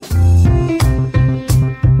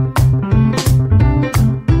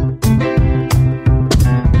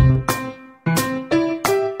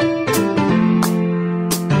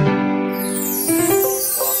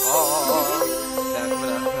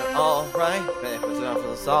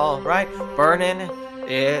It's all right, burning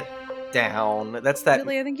it down. That's that.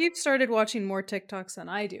 Really, I think you've started watching more TikToks than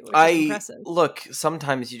I do, which is impressive. Look,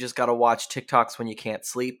 sometimes you just gotta watch TikToks when you can't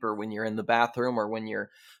sleep, or when you're in the bathroom, or when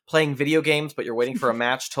you're playing video games, but you're waiting for a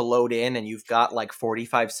match to load in, and you've got like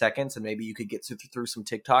 45 seconds, and maybe you could get through some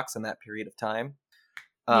TikToks in that period of time.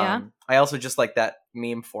 Yeah. I also just like that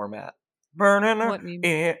meme format. Burning What meme?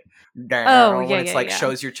 it down. Oh, yeah, when it's yeah, like yeah.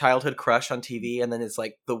 shows your childhood crush on TV, and then it's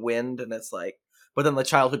like the wind, and it's like, but then the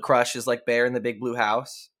childhood crush is like Bear in the Big Blue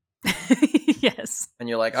House. Yes. And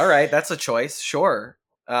you're like, all right, that's a choice. Sure.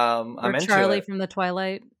 I'm into Charlie it. from the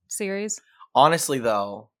Twilight series. Honestly,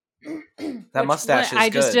 though, that mustache is I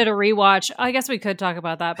just good. did a rewatch. I guess we could talk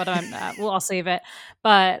about that, but I'll save it.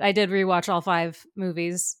 But I did rewatch all 5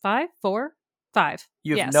 movies. 5? 4? 5.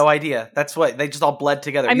 You have yes. no idea. That's what they just all bled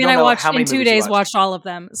together. I You mean, don't I know watched how many in 2 movies you days. watched. Watched all of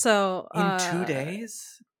them. So In 2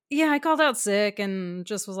 days? Yeah, I called out sick and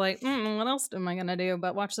just was like, what else am I going to do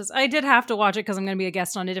but watch this? I did have to watch it because I'm going to be a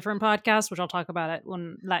guest on a different podcast, which I'll talk about it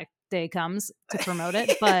when that day comes to promote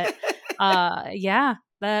it. But yeah,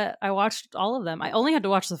 that I watched all of them. I only had to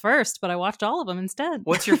watch the first, but I watched all of them instead.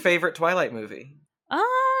 What's your favorite Twilight movie?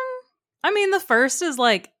 I mean, the first is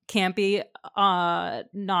like campy, not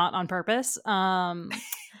on purpose. I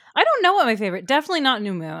don't know what my favorite. Definitely not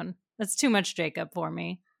New Moon. That's too much Jacob for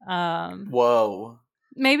me. Whoa.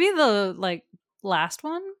 Maybe the like last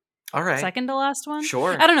one. All right. Second to last one.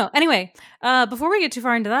 Sure. I don't know. Anyway, before we get too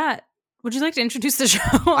far into that, would you like to introduce the show?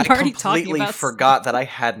 I completely forgot that I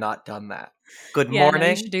had not done that. Good morning. No,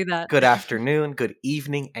 you should do that. Good afternoon, good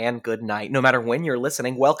evening, and good night. No matter when you're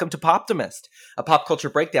listening, welcome to Poptimist, a pop culture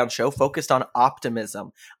breakdown show focused on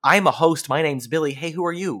optimism. I'm a host. My name's Billy. Hey, who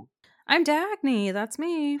are you? I'm Dagny. That's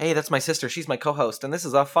me. Hey, that's my sister. She's my co-host, and this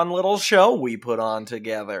is a fun little show we put on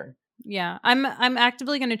together. Yeah, I'm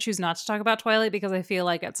actively going to choose not to talk about Twilight because I feel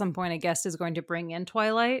like at some point a guest is going to bring in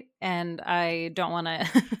Twilight, and I don't want to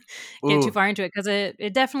get too far into it because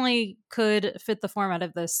it definitely could fit the format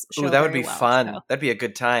of this show. Ooh, that would be well, fun. So. That'd be a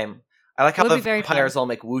good time. I like how the vampires all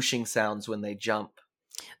make whooshing sounds when they jump.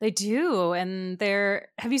 They do, and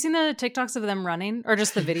have you seen the TikToks of them running, or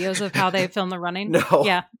just the videos of how they film the running? No.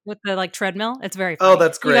 Yeah, with the like treadmill. It's very funny. Oh,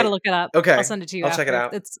 that's great. You got to look it up. Okay, I'll send it to you. I'll check it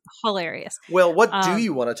out. It's hilarious. Well, what do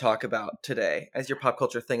you want to talk about today as your pop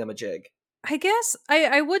culture thingamajig? I guess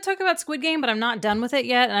I would talk about Squid Game, but I'm not done with it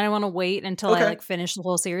yet, and I want to wait until I like finish the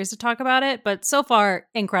whole series to talk about it. But so far,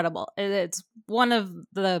 incredible. It's one of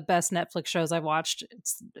the best Netflix shows I've watched,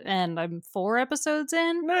 and I'm 4 episodes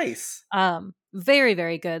in. Nice. Very,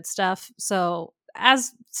 very good stuff. So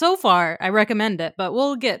far, I recommend it, but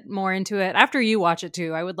we'll get more into it after you watch it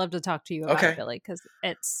too. I would love to talk to you about it, Billy, because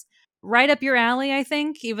it's right up your alley, I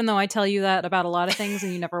think, even though I tell you that about a lot of things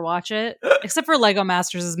and you never watch it. Except for Lego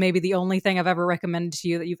Masters is maybe the only thing I've ever recommended to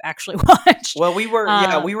you that you've actually watched. Well, we were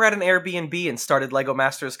at an Airbnb and started Lego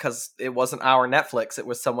Masters because it wasn't our Netflix. It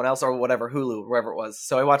was someone else or whatever, Hulu, wherever it was.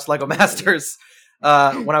 So I watched Lego Masters when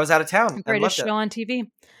I was out of town. Greatest show on TV.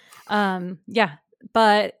 Yeah,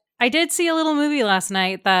 but I did see a little movie last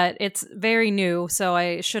night that it's very new, so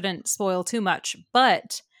I shouldn't spoil too much.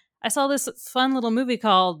 But I saw this fun little movie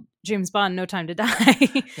called James Bond: No Time to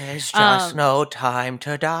Die. There's just no time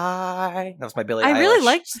to die. That was my Billie Eilish. I really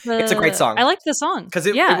liked It's a great song. I liked the song because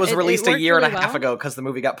it was released a year and a half ago because the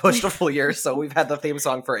movie got pushed a full year. So we've had the theme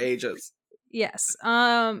song for ages. Yes.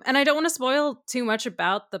 And I don't want to spoil too much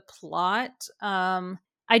about the plot.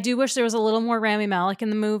 I do wish there was a little more Rami Malek in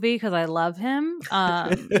the movie because I love him.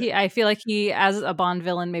 I feel like he, as a Bond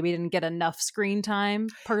villain, maybe didn't get enough screen time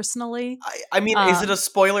personally. I mean, is it a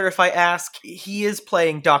spoiler if I ask? He is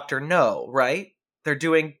playing Dr. No, right?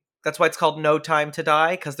 That's why it's called No Time to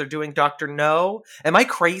Die, because they're doing Dr. No. Am I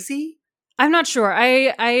crazy? I'm not sure.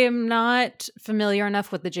 I am not familiar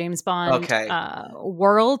enough with the James Bond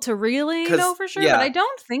world to really know for sure, but I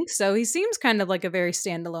don't think so. He seems kind of like a very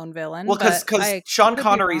standalone villain. Well, because Sean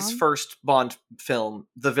Connery's first Bond film,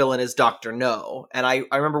 the villain is Dr. No. And I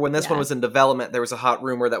remember when this one was in development, there was a hot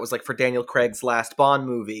rumor that was like for Daniel Craig's last Bond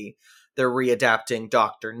movie, they're readapting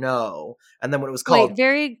Dr. No. And then when it was called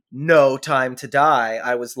No Time to Die,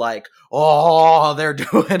 I was like, oh, they're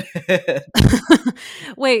doing it.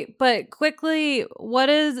 Wait, but quickly, what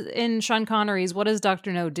does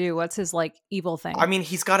Dr. No do? What's his like evil thing? I mean,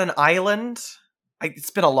 he's got an island.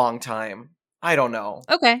 It's been a long time. I don't know.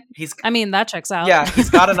 Okay. That checks out. Yeah, he's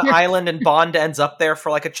got an island and Bond ends up there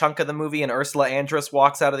for like a chunk of the movie and Ursula Andress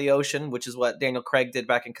walks out of the ocean, which is what Daniel Craig did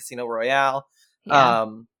back in Casino Royale. Yeah.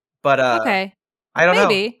 Okay. I don't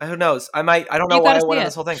know. Who knows? I don't know why I wanted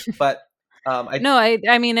this whole thing, but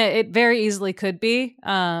I mean, it very easily could be.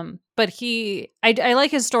 But I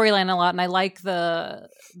like his storyline a lot, and I like the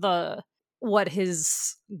what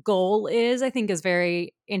his goal is, I think, is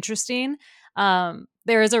very interesting.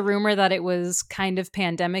 There is a rumor that it was kind of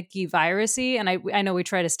pandemic-y, virusy, and I know we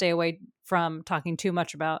try to stay away from talking too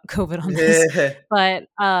much about COVID on this, but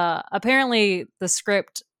apparently the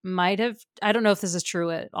script might have, I don't know if this is true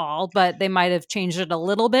at all, but they might have changed it a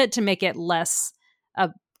little bit to make it less,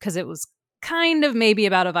 because it was kind of maybe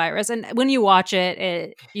about a virus. And when you watch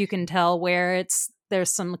it, you can tell where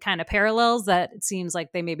there's some kind of parallels that it seems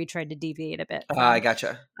like they maybe tried to deviate a bit. I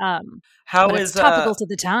gotcha. How is topical to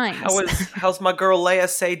the times? How's my girl Léa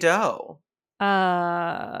Seydoux?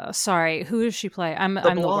 Sorry, who does she play? I'm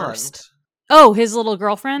the worst. Oh, his little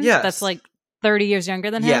girlfriend? Yes. That's like 30 years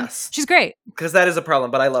younger than him? Yes. She's great. Because that is a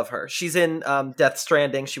problem, but I love her. She's in Death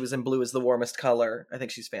Stranding. She was in Blue is the Warmest Color. I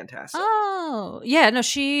think she's fantastic. Oh, yeah. No,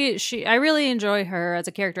 she I really enjoy her as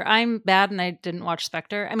a character. I'm bad and I didn't watch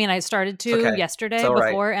Spectre. I mean, I started to yesterday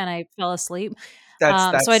before and I fell asleep. So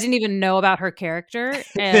I didn't even know about her character.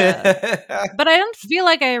 But I don't feel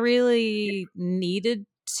like I really needed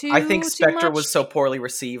to. I think Spectre was so poorly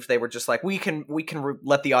received. They were just like, we can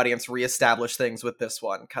let the audience reestablish things with this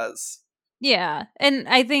one, because... Yeah, and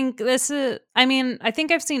I think I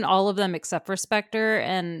think I've seen all of them except for Spectre,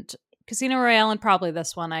 and Casino Royale and probably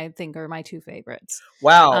this one, I think, are my two favorites.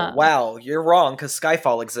 Wow, you're wrong, because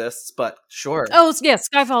Skyfall exists, but sure. Oh, yeah,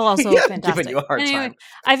 Skyfall also fantastic. Giving you a hard time.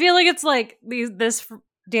 I feel like it's like this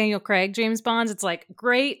Daniel Craig James Bonds, it's like,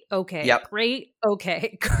 great, okay, great,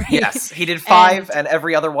 okay, great. Yes, he did 5, and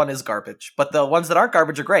every other one is garbage, but the ones that aren't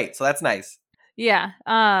garbage are great, so that's nice. Yeah,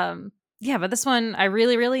 yeah, but this one I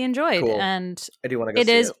really, really enjoyed. Cool. And I do want to go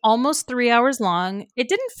see it. It is almost 3 hours long. It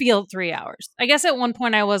didn't feel 3 hours. I guess at one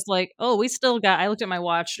point I was like, oh, I looked at my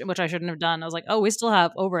watch, which I shouldn't have done. I was like, oh, we still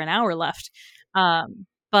have over an hour left.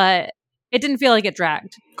 But it didn't feel like it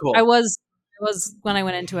dragged. Cool. I was when I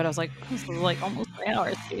went into it, I was like, this is like almost 3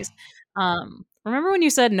 hours, please. Remember when you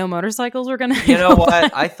said no motorcycles were going to... You know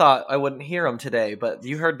what? I thought I wouldn't hear him today, but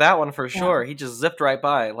you heard that one for sure. He just zipped right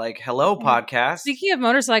by. Like, hello, podcast. Speaking of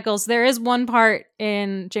motorcycles, there is one part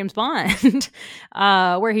in James Bond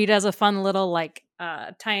where he does a fun little, like,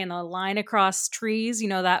 tying a line across trees, you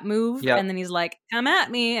know, that move? Yep. And then he's like, come at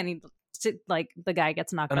me, and he... like the guy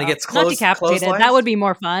gets knocked off. And he gets not decapitated. That would be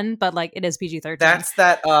more fun, but like it is PG-13. That's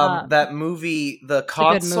that movie, The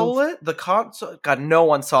Consulate. God, no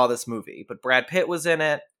one saw this movie, but Brad Pitt was in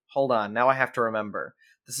it. Hold on, now I have to remember.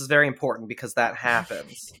 This is very important because that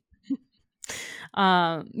happens.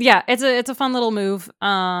 Yeah, it's a fun little move.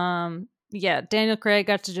 Yeah, Daniel Craig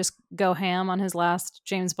got to just go ham on his last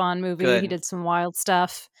James Bond movie. Good. He did some wild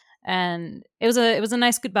stuff. And it was a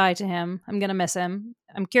nice goodbye to him. I'm gonna miss him.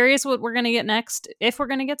 I'm curious what we're gonna get next. If we're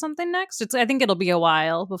gonna get something next, I think it'll be a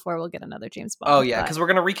while before we'll get another James Bond. Oh yeah, because we're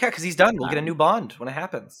gonna recap because he's done. We'll get a new Bond when it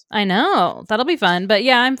happens. I know, that'll be fun. But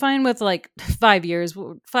yeah, I'm fine with like 5 years,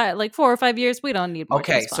 like 4 or 5 years. We don't need more.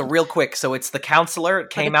 Okay, so real quick, so it's The Counselor. It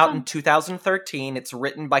came out in 2013. It's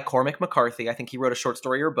written by Cormac McCarthy. I think he wrote a short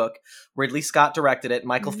story or a book. Ridley Scott directed it.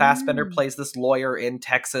 Michael Fassbender plays this lawyer in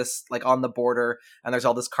Texas, like on the border, and there's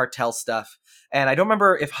all this cartel stuff. And I don't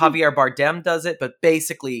remember if Javier Bardem does it, but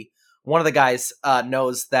basically one of the guys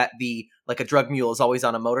knows that a drug mule is always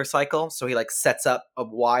on a motorcycle. So he like sets up a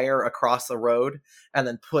wire across the road and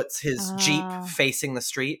then puts his Jeep facing the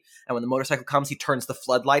street. And when the motorcycle comes, he turns the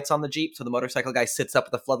floodlights on the Jeep. So the motorcycle guy sits up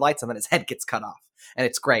with the floodlights and then his head gets cut off. And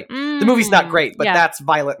it's great. The movie's not great, but that's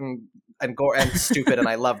violent and gore and stupid. And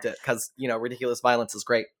I loved it because, you know, ridiculous violence is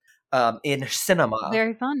great in cinema.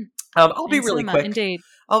 Very fun. I'll be really quick. Indeed.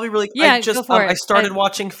 I'll be really. Yeah, I started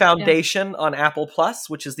watching Foundation on Apple Plus,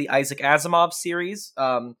 which is the Isaac Asimov series,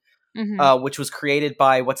 which was created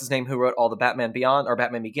by what's his name, who wrote all the Batman Beyond or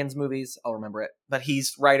Batman Begins movies. I'll remember it, but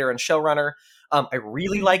he's writer and showrunner. I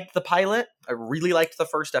really liked the pilot. I really liked the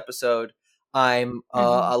first episode. I'm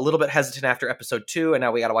a little bit hesitant after episode 2, and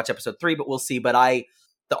now we got to watch episode 3, but we'll see. But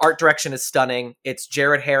the art direction is stunning. It's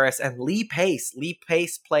Jared Harris and Lee Pace. Lee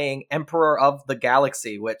Pace playing Emperor of the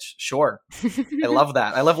Galaxy, which, sure. I love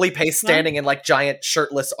that. I love Lee Pace standing in like giant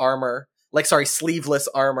sleeveless armor,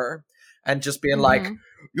 and just being like,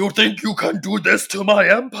 you think you can do this to my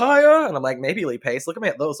empire? And I'm like, maybe, Lee Pace. Look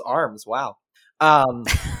at those arms. Wow.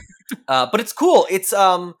 But it's cool. It's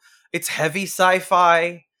heavy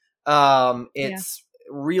sci-fi. It's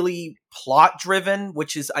really plot driven,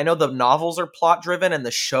 which is, I know the novels are plot driven and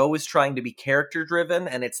the show is trying to be character driven,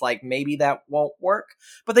 and it's like maybe that won't work,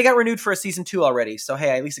 but they got renewed for a season 2 already, so hey,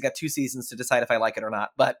 at least I got 2 seasons to decide if I like it or not.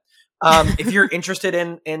 But if you're interested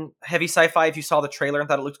in heavy sci-fi, if you saw the trailer and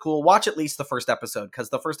thought it looked cool, watch at least the first episode, because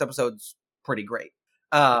the first episode's pretty great.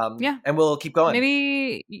 And we'll keep going.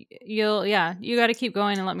 Maybe you got to keep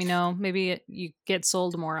going and let me know. Maybe you get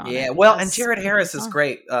sold more on it. Yeah, well, and Jared Harris is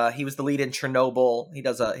great. He was the lead in Chernobyl.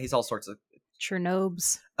 He's all sorts of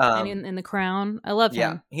Chernobs and in The Crown. I love him.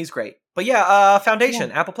 Yeah, he's great. But yeah,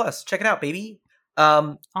 Foundation, Apple Plus. Check it out, baby.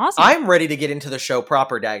 Awesome. I'm ready to get into the show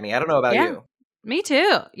proper, Dagny. I don't know about you. Me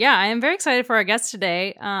too. Yeah, I am very excited for our guest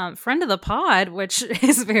today. Friend of the pod, which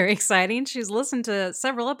is very exciting. She's listened to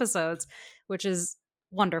several episodes, which is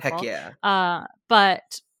wonderful. Heck yeah.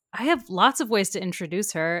 But I have lots of ways to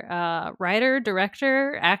introduce her. Writer,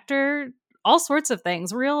 director, actor, all sorts of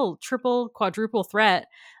things. Real triple, quadruple threat.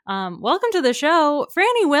 Welcome to the show,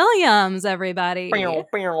 Franny Williams, everybody. Hello.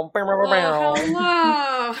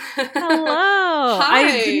 Hello.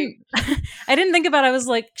 Hi. I didn't think about it. I was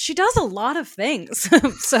like, she does a lot of things.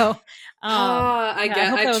 So I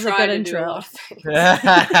tried to do a lot of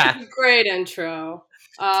things. Great intro.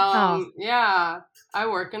 Yeah, I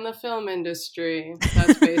work in the film industry.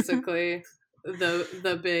 That's basically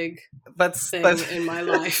the big thing in my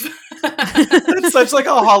life. It's such like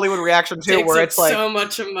a Hollywood reaction too, where it's like so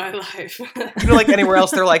much of my life. Like anywhere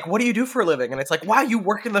else, they're like, "What do you do for a living?" And it's like, "Wow, you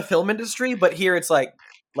work in the film industry." But here, it's like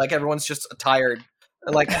everyone's just tired,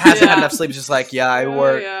 like hasn't had enough sleep. It's just like, "Yeah, I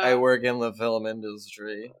work in the film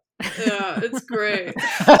industry." Yeah, it's great.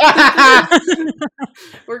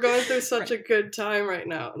 We're going through such a good time right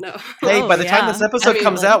now. No. Hey, by the time this episode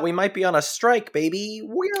comes out, we might be on a strike, baby.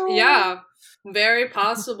 Yeah. Very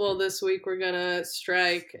possible this week we're gonna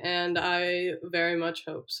strike, and I very much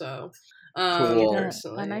hope so. Cool.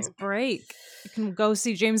 A nice break. You can go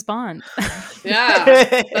see James Bond.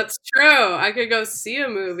 Yeah, that's true. I could go see a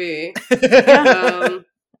movie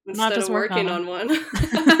instead of working on one.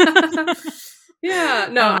 Yeah,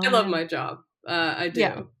 no, I love my job. I do.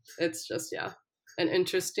 Yeah. It's just an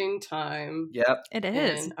interesting time. Yep, it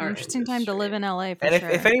is an interesting time to live in LA. For and sure.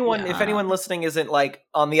 if anyone listening isn't like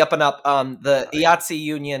on the up and up, the IATSE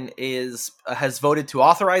union has voted to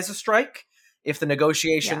authorize a strike if the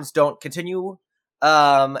negotiations don't continue,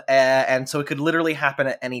 and so it could literally happen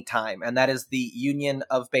at any time. And that is the union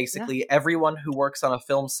of basically everyone who works on a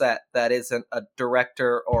film set that isn't a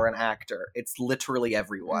director or an actor. It's literally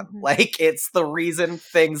everyone. Mm-hmm. Like it's the reason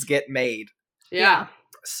things get made. Yeah.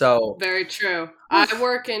 So very true. I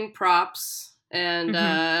work in props and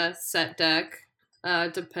set deck.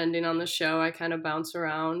 Depending on the show, I kind of bounce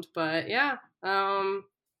around. But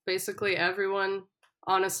basically everyone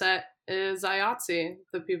on a set is IATSE.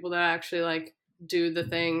 The people that actually like do the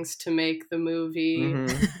things to make the movie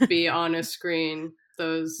be on a screen.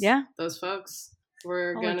 Those folks.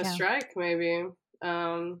 We're gonna strike maybe.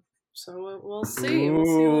 So we'll see. Ooh, we'll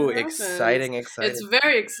see what happens. Exciting. It's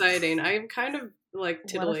very exciting. I'm kind of like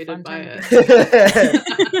titillated by it.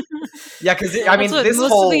 Yeah, because I mean, this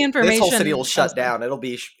whole city will shut down. It'll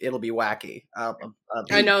be wacky.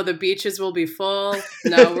 I know the beaches will be full.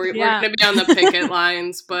 No, we're gonna be on the picket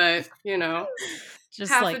lines, but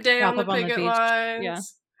just half a day on the picket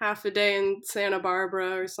lines. Half a day in Santa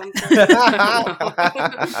Barbara or something.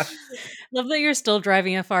 Love that you're still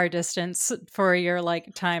driving a far distance for your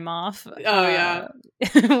like time off. Oh yeah.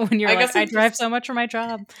 When you're I drive so much for my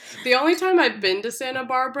job. The only time I've been to Santa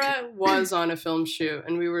Barbara was on a film shoot,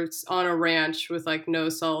 and we were on a ranch with like no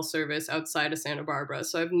cell service outside of Santa Barbara.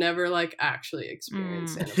 So I've never like actually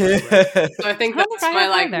experienced Santa Barbara. So I think that's my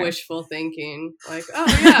like wishful thinking. Like,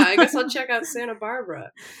 oh yeah, I guess I'll check out Santa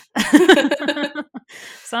Barbara.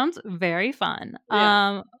 Sounds very fun.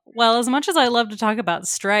 Yeah. Well, as much as I love to talk about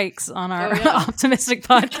strikes on our optimistic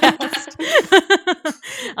podcast,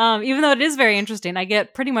 even though it is very interesting, I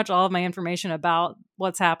get pretty much all of my information about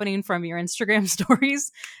what's happening from your Instagram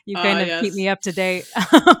stories. You kind of keep me up to date.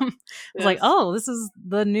 It's like, oh, this is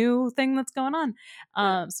the new thing that's going on.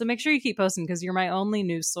 So make sure you keep posting because you're my only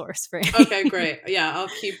news source for Okay, great. Yeah, I'll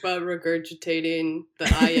keep regurgitating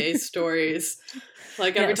the IA stories.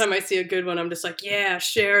 Like every time I see a good one, I'm just like, yeah,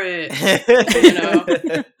 share it.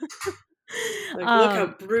 Like, look how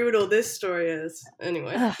brutal this story is.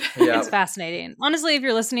 Anyway. It's fascinating. Honestly, if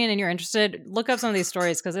you're listening and you're interested, look up some of these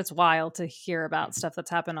stories because it's wild to hear about stuff that's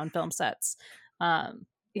happened on film sets.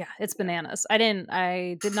 It's bananas.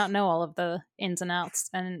 I did not know all of the ins and outs,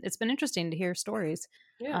 and it's been interesting to hear stories.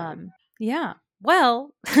 Yeah.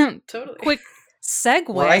 Well, totally. Quick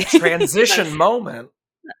segue. Right, transition moment.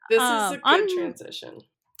 This is a good transition.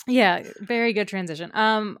 Yeah, very good transition.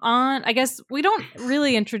 I guess we don't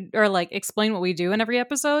really explain what we do in every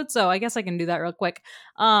episode, so I guess I can do that real quick.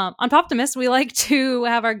 On Poptimist, we like to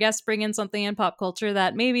have our guests bring in something in pop culture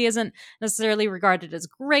that maybe isn't necessarily regarded as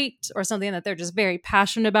great, or something that they're just very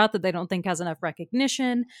passionate about that they don't think has enough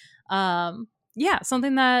recognition.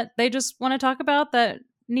 something that they just want to talk about that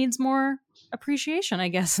needs more appreciation, I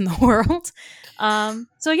guess, in the world.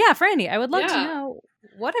 So yeah, Franny, I would love to know,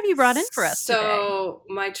 what have you brought in for us today? So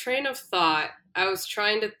my train of thought, I was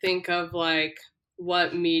trying to think of like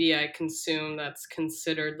what media I consume that's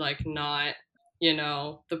considered like not, you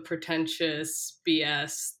know, the pretentious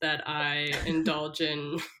BS that I indulge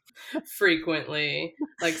in frequently.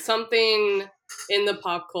 Like something in the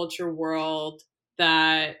pop culture world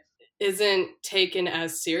that isn't taken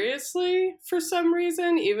as seriously for some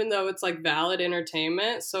reason, even though it's like valid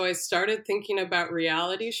entertainment. So I started thinking about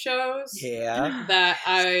reality shows that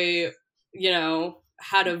I, you know,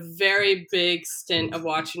 had a very big stint of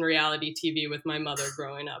watching reality TV with my mother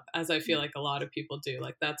growing up, as I feel like a lot of people do.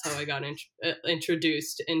 Like that's how I got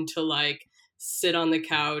introduced into like sit on the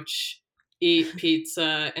couch, eat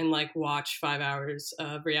pizza, and like watch 5 hours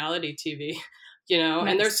of reality TV. You know,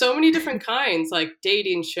 and there's so many different kinds, like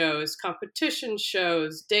dating shows, competition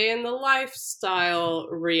shows, day in the lifestyle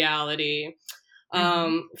reality.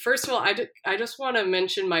 First of all, I just want to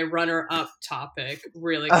mention my runner-up topic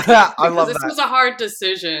really quick, because this was a hard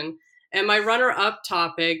decision. And my runner-up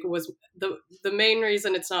topic was the main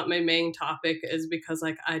reason it's not my main topic is because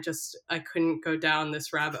like I couldn't go down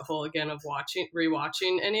this rabbit hole again of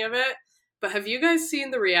rewatching any of it. But have you guys seen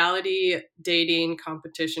the reality dating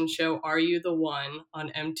competition show Are You the One on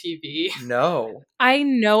MTV? No. I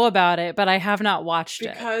know about it, but I have not watched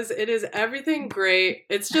it. Because it is everything great.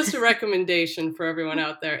 It's just a recommendation for everyone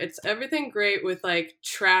out there. It's everything great with like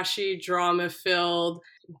trashy, drama-filled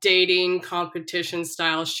dating competition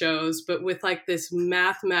style shows, but with like this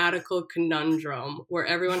mathematical conundrum where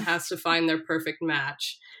everyone has to find their perfect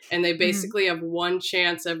match. And they basically have one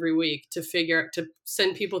chance every week to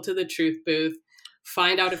send people to the truth booth,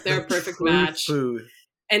 find out if they're a perfect match.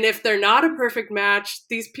 And if they're not a perfect match,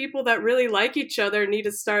 these people that really like each other need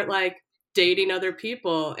to start like dating other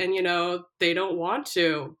people. And, you know, they don't want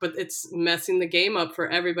to, but it's messing the game up for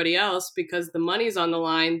everybody else because the money's on the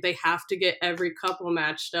line. They have to get every couple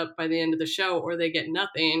matched up by the end of the show or they get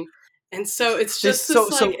nothing. And so it's just so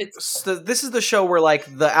this is the show where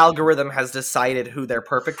like the algorithm has decided who they're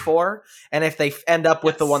perfect for, and if they end up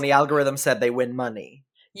with the one the algorithm said, they win money.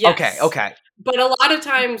 Yes. Okay. But a lot of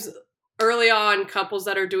times early on, couples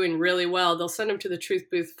that are doing really well, they'll send them to the truth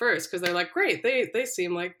booth first because they're like, great, they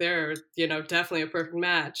seem like they're, you know, definitely a perfect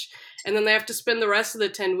match. And then they have to spend the rest of the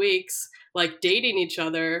 10 weeks like dating each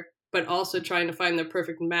other, but also trying to find the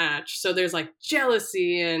perfect match. So there's like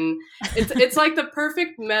jealousy, and it's like the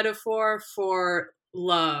perfect metaphor for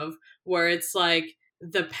love, where it's like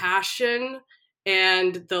the passion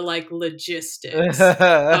and the like logistics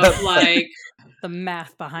of like the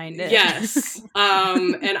math behind it. Yes.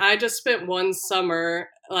 And I just spent one summer,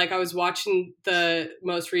 like I was watching the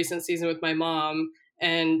most recent season with my mom.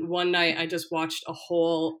 And one night I just watched a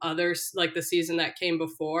whole other, like the season that came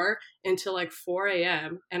before until like 4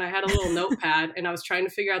 a.m. And I had a little notepad and I was trying to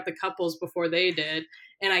figure out the couples before they did.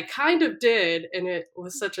 And I kind of did. And it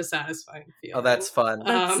was such a satisfying feeling. Oh, that's fun.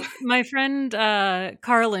 My friend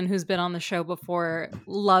Carlin, who's been on the show before,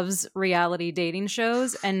 loves reality dating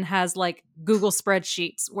shows and has like Google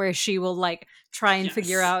spreadsheets where she will like try and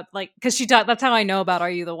figure out like, because that's how I know about Are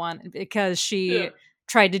You the One, because she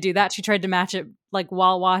tried to do that. She tried to match it like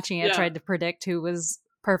while watching it, tried to predict who was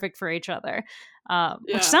perfect for each other,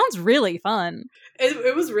 which sounds really fun.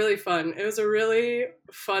 It was really fun. It was a really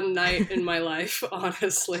fun night in my life,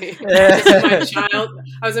 honestly. I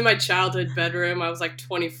was in my childhood bedroom. I was like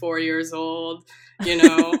 24 years old. You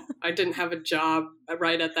know, I didn't have a job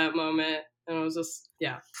right at that moment. And I was just,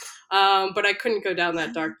 but I couldn't go down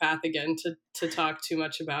that dark path again to talk too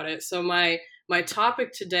much about it. So my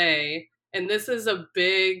topic today, and this is a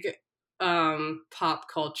big pop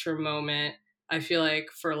culture moment, I feel like,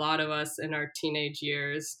 for a lot of us in our teenage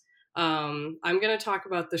years. I'm going to talk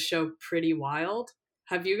about the show Pretty Wild.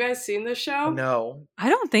 Have you guys seen this show? No. I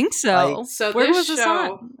don't think so. Where was this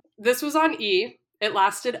on? This was on E! It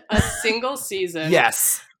lasted a single season.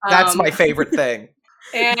 Yes. That's my favorite thing.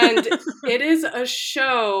 And it is a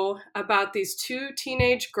show about these two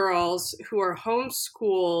teenage girls who are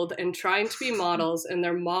homeschooled and trying to be models, and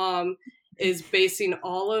their mom is basing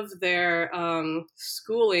all of their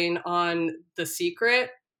schooling on The Secret,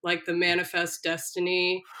 like the Manifest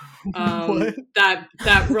Destiny,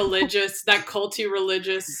 that religious, that culty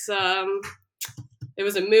religious. It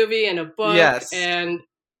was a movie and a book. Yes. And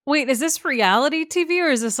wait, is this reality TV or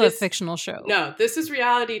is this a fictional show? No, this is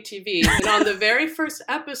reality TV. And on the very first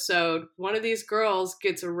episode, one of these girls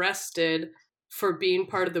gets arrested for being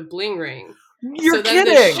part of the Bling Ring. You're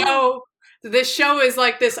kidding! This show is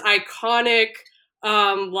like this iconic,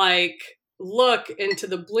 like look into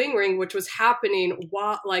the bling ring, which was happening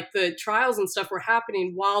while like the trials and stuff were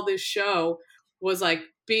happening while this show was like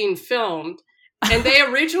being filmed. And they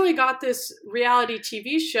originally got this reality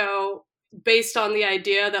TV show based on the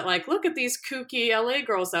idea that like, look at these kooky LA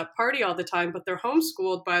girls that party all the time, but they're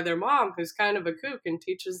homeschooled by their mom, who's kind of a kook and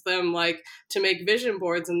teaches them like to make vision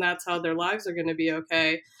boards, and that's how their lives are going to be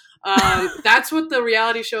okay. That's what the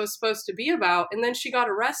reality show is supposed to be about. And then she got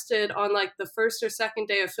arrested on like the first or second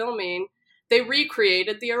day of filming. They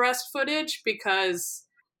recreated the arrest footage because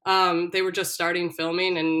they were just starting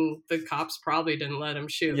filming and the cops probably didn't let them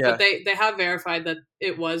shoot. Yeah. But they have verified that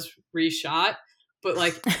it was reshot. But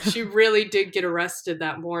like she really did get arrested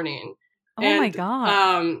that morning. Oh my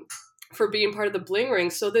God. For being part of the bling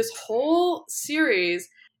ring. So this whole series,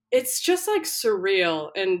 it's just like surreal.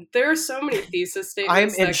 And there are so many thesis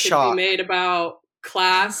statements that could be made about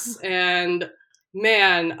class and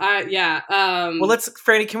man, well,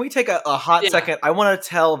 Franny, can we take a hot second? I want to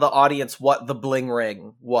tell the audience what the bling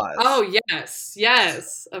ring was. Oh,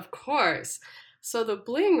 yes, of course. So the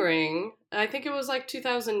bling ring, I think it was like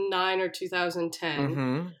 2009 or 2010.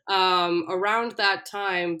 Mm-hmm. Around that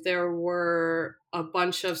time, there were a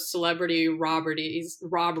bunch of celebrity robberies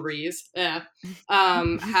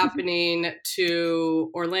happening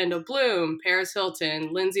to Orlando Bloom, Paris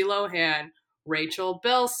Hilton, Lindsay Lohan, Rachel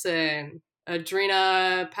Bilson,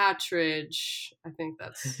 Adrena Patridge. I think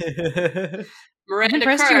that's... Miranda I'm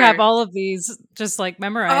impressed Kerr. You have all of these just like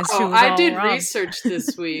memorized. Oh, I did research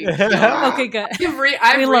this week. Okay, good.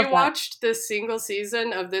 I've rewatched this single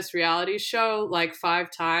season of this reality show like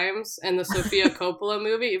 5 times, and the Sofia Coppola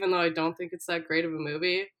movie, even though I don't think it's that great of a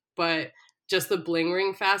movie, but just the bling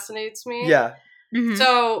ring fascinates me. Yeah. Mm-hmm.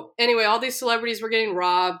 So anyway, all these celebrities were getting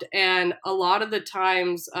robbed, and a lot of the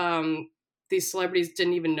times these celebrities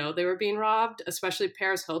didn't even know they were being robbed. Especially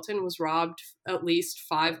Paris Hilton was robbed at least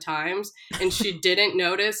 5 times, and she didn't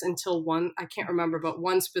notice until I can't remember, but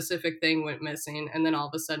one specific thing went missing, and then all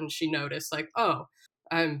of a sudden she noticed, like, oh,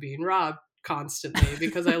 I'm being robbed constantly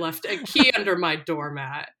because I left a key under my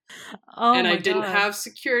doormat. And I didn't have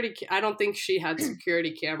security. I don't think she had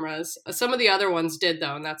security cameras. Some of the other ones did,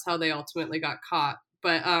 though, and that's how they ultimately got caught.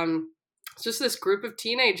 But it's just this group of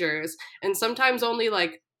teenagers, and sometimes only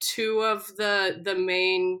like 2 of the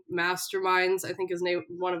main masterminds. I think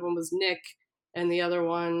one of them was Nick, and the other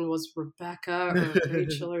one was Rebecca or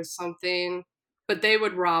Rachel or something. But they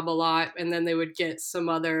would rob a lot, and then they would get some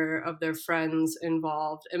other of their friends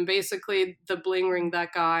involved. And basically, the bling ring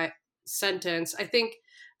that got sentenced, I think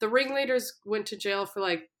the ringleaders went to jail for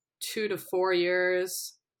like 2 to 4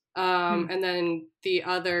 years. And then the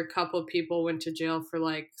other couple people went to jail for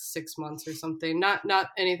like 6 months or something. Not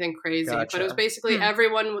anything crazy, But it was basically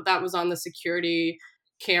everyone that was on the security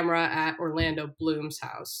camera at Orlando Bloom's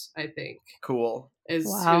house, I think. Cool. Is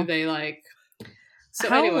who they like. So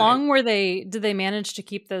how long did they manage to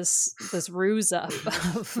keep this ruse up?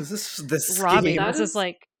 this robbing. Scheme. This is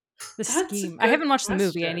like the scheme. I haven't watched the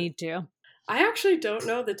movie. I need to. I actually don't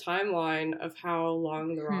know the timeline of how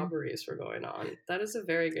long the robberies were going on. That is a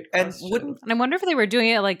very good question. And I wonder if they were doing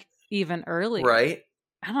it like even earlier. Right?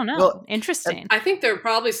 I don't know. Well, interesting. I think there are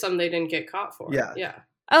probably some they didn't get caught for. Yeah.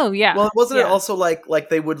 Oh, yeah. Well, wasn't it also like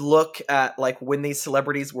they would look at like when these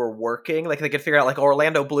celebrities were working, like they could figure out like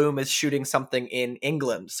Orlando Bloom is shooting something in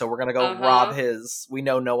England, so we're going to go rob his, we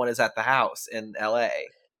know no one is at the house in LA.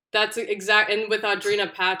 That's exact. And with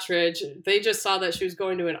Adrena Patridge, they just saw that she was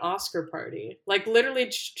going to an Oscar party. Like literally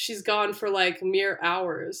she's gone for like mere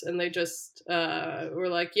hours, and they just were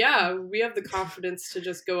like, yeah, we have the confidence to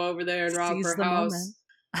just go over there and rob her house.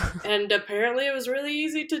 And apparently it was really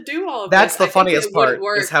easy to do all of That's the funniest part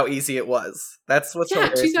is how easy it was. That's what's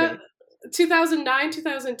hilarious. 2009,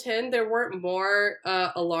 2010, there weren't more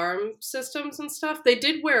alarm systems and stuff. They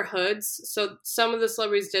did wear hoods, so some of the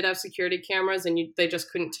celebrities did have security cameras, and they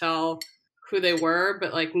just couldn't tell who they were.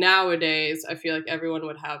 But like nowadays, I feel like everyone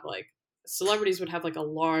would have like celebrities would have like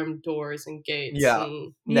alarm doors and gates. Yeah,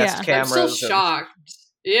 and Nest cameras. I'm still shocked.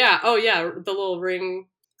 Yeah. Oh yeah, the little ring.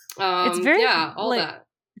 It's very all that.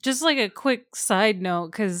 Just like a quick side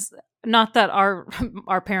note, because. Not that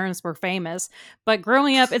our parents were famous, but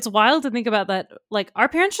growing up, it's wild to think about that. Like, our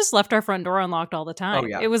parents just left our front door unlocked all the time. Oh,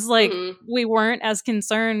 yeah. It was like we weren't as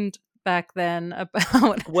concerned back then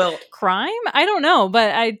about crime. I don't know, but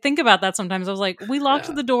I think about that sometimes. I was like, we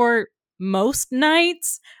locked the door most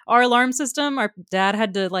nights. Our alarm system, our dad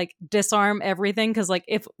had to like disarm everything because like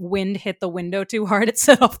if wind hit the window too hard, it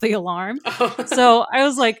set off the alarm. So I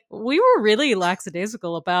was like, we were really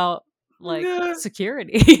lackadaisical about like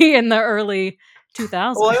security in the early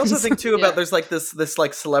 2000s. Well, I also think too about there's like this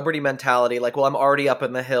like celebrity mentality, like, well, I'm already up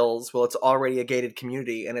in the hills, well, it's already a gated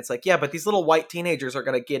community, and it's like, yeah, but these little white teenagers are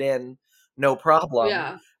going to get in no problem.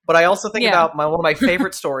 Yeah. But I also think about one of my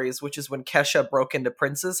favorite stories, which is when Kesha broke into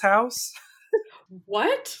Prince's house.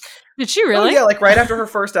 What? Did she really? Oh, yeah, like right after her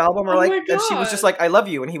first album, or like, and she was just like, I love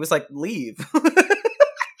you, and he was like, leave.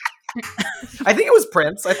 I think it was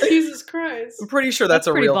Prince. I think Jesus Christ. I'm pretty sure that's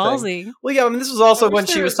a real ballsy. thing. Well, yeah, I mean, this was also when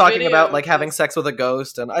she was talking about like having sex with a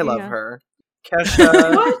ghost, and I love her.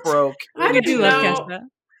 Kesha broke. I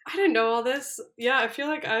didn't know all this. Yeah, I feel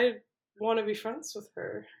like I want to be friends with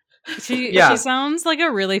her. She sounds like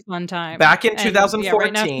a really fun time. Back in 2014.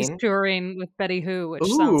 Right now she's touring with Betty Who, which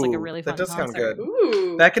sounds like a really fun That does concert. sound good.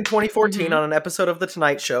 Ooh. Back in 2014, on an episode of The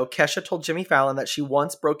Tonight Show, Kesha told Jimmy Fallon that she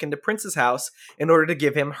once broke into Prince's house in order to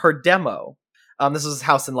give him her demo. This was his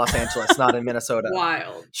house in Los Angeles, not in Minnesota.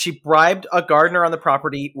 Wild. She bribed a gardener on the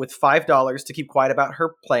property with $5 to keep quiet about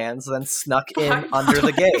her plans, then snuck in under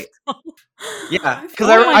the gate. Yeah, because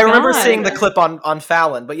I remember seeing the clip on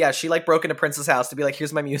Fallon, but yeah, she like broke into Prince's house to be like,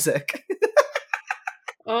 here's my music.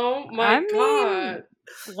 Oh my God.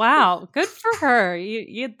 Wow, good for her.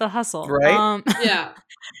 You had the hustle. Right? Yeah.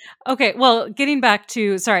 Okay, well, getting back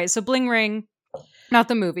to, so Bling Ring, not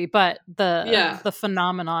the movie, but the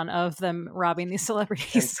phenomenon of them robbing these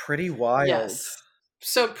celebrities. And Pretty Wild. Yes.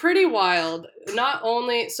 So Pretty Wild, not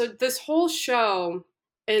only, so this whole show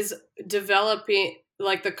is developing,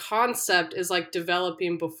 like the concept is like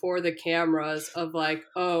developing before the cameras of like,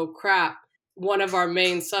 oh crap, one of our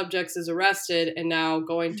main subjects is arrested and now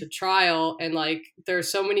going to trial. And like, there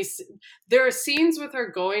are scenes with her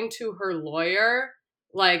going to her lawyer,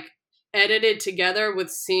 like edited together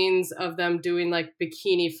with scenes of them doing like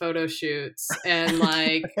bikini photo shoots and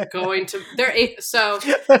like going to so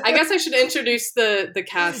I guess I should introduce the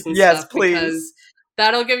cast and stuff, please, because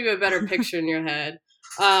that'll give you a better picture in your head.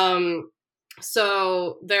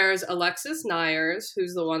 So there's Alexis Nyers,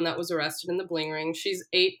 who's the one that was arrested in the Bling Ring. She's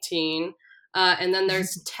 18. And then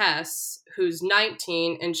there's Tess, who's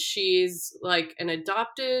 19, and she's like an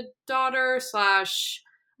adopted daughter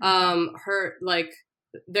 / her like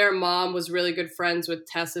their mom was really good friends with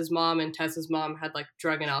Tess's mom, and Tess's mom had like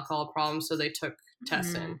drug and alcohol problems, so they took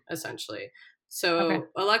Tess in, essentially. So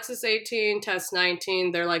Alexis 18, Tess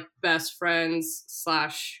 19, they're like best friends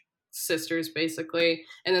 / sisters, basically.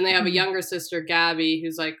 And then they have a younger sister, Gabby,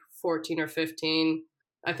 who's like 14 or 15,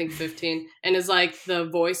 I think 15, and is like the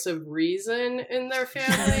voice of reason in their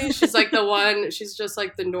family. She's like she's just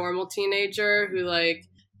like the normal teenager who like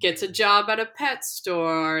gets a job at a pet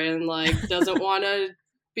store and like doesn't want to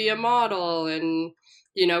be a model, and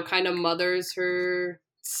you know, kind of mothers her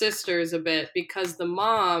sisters a bit because the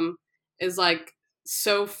mom is like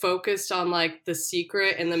so focused on like The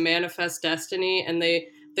Secret and the Manifest Destiny, and they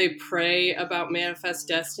pray about manifest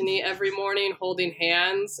destiny every morning holding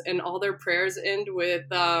hands, and all their prayers end with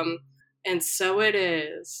and so it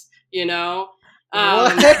is, you know.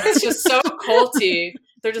 It's just so culty.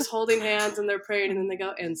 They're just holding hands and they're praying, and then they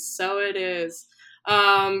go, and so it is.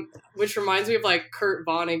 Which reminds me of like Kurt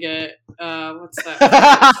Vonnegut. What's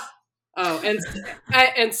that?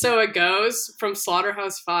 And so it goes from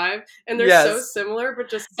Slaughterhouse-5, and they're so similar, but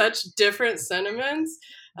just such different sentiments,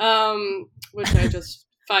 which I just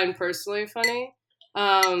find personally funny.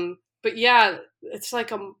 But yeah, it's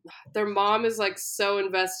like their mom is like so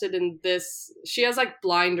invested in this. She has like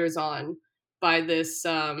blinders on by this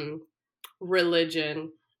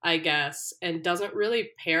religion, I guess, and doesn't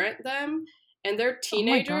really parent them. And they're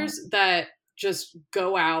teenagers that just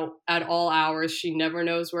go out at all hours. She never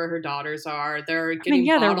knows where her daughters are. They're getting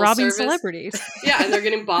they're robbing service. Celebrities. Yeah, and they're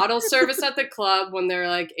getting bottle service at the club when they're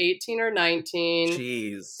like 18 or 19.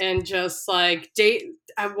 Jeez. And just like date.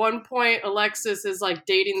 At one point, Alexis is like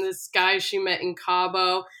dating this guy she met in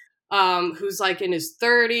Cabo, who's like in his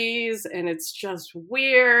 30s, and it's just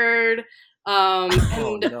weird.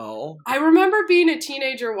 No. I remember being a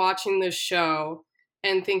teenager watching this show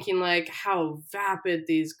and thinking like how vapid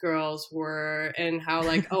these girls were, and how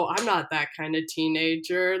like, oh, I'm not that kind of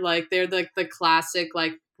teenager. Like they're like the classic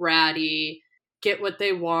like bratty, get what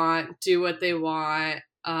they want, do what they want,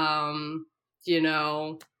 you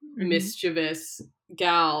know, mischievous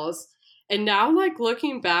gals. And now like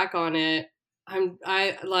looking back on it,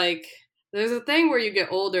 I like, there's a thing where you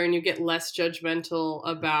get older and you get less judgmental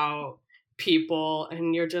about people,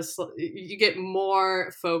 and you get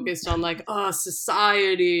more focused on like, oh,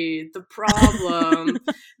 society, the problem.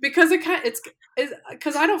 Because it's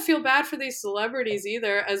because I don't feel bad for these celebrities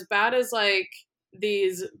either, as bad as like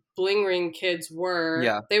these bling ring kids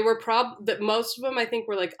were, they were most of them I think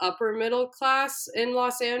were like upper middle class in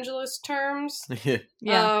Los Angeles terms.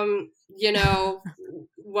 You know,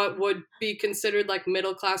 what would be considered like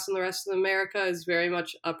middle class in the rest of America is very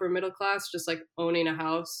much upper middle class, just like owning a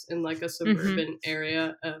house in like a suburban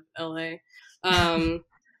area of LA.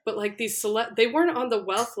 But like these they weren't on the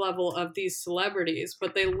wealth level of these celebrities,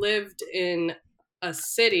 but they lived in a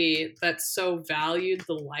city that so valued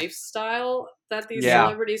the lifestyle that these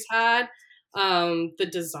celebrities had. The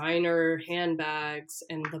designer handbags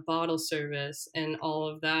and the bottle service and all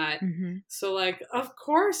of that. So like, of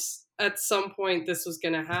course, at some point this was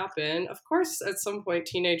going to happen. Of course, at some point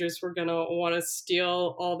teenagers were going to want to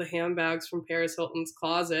steal all the handbags from Paris Hilton's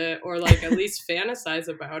closet, or like at least fantasize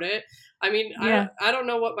about it. I mean, I don't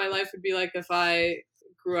know what my life would be like if I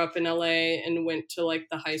grew up in LA and went to like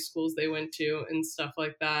the high schools they went to and stuff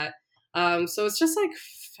like that. So it's just like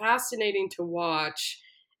fascinating to watch,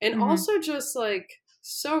 and also just like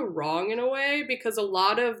so wrong in a way, because a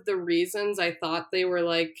lot of the reasons I thought they were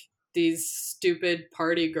like these stupid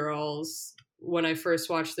party girls when I first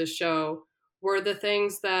watched this show were the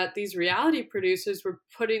things that these reality producers were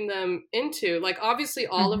putting them into. Like obviously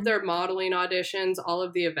all of their modeling auditions, all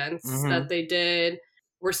of the events that they did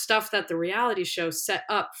were stuff that the reality show set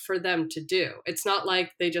up for them to do. It's not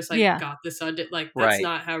like they just like got this audition. Like that's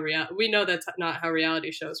not how we know that's not how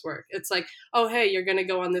reality shows work. It's like, oh, hey, you're going to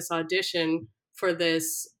go on this audition for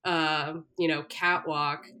this, you know,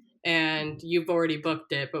 catwalk, and you've already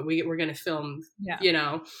booked it, but we're going to film, you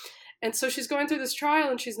know. And so she's going through this trial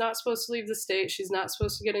and she's not supposed to leave the state. She's not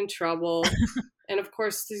supposed to get in trouble. And of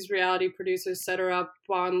course, these reality producers set her up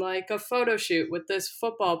on like a photo shoot with this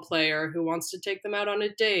football player who wants to take them out on a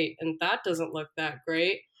date. And that doesn't look that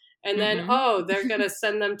great. And then, they're going to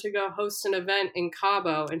send them to go host an event in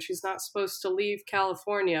Cabo, and she's not supposed to leave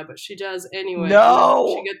California, but she does anyway.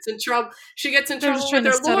 No! She gets in trouble. She gets in trouble with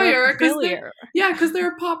her lawyer because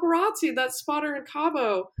they're a paparazzi that spot her in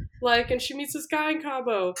Cabo. Like, and she meets this guy in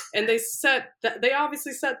Cabo, and they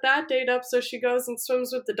obviously set that date up so she goes and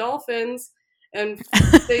swims with the dolphins. And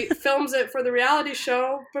they films it for the reality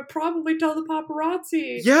show, but probably told the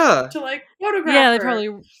paparazzi to like photograph her. They probably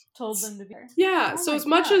told them to be. Yeah, so as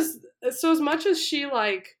much as she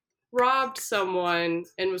like robbed someone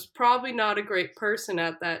and was probably not a great person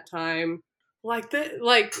at that time, like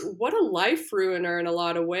what a life ruiner in a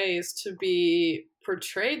lot of ways to be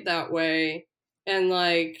portrayed that way and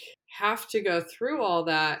like have to go through all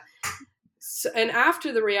that. So, and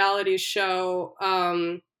after the reality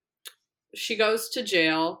show, she goes to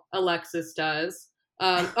jail. Alexis does.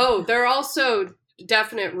 There are also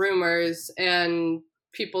definite rumors, and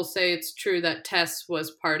people say it's true that Tess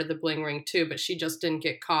was part of the bling ring too, but she just didn't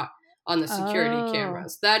get caught on the security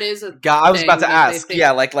cameras. That is a God, I was about to ask.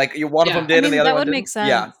 Like one of them did, and the other one didn't. That would make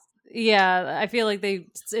sense. Yeah, I feel like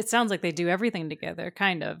it sounds like they do everything together,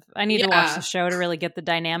 kind of. I need to watch the show to really get the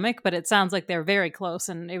dynamic, but it sounds like they're very close,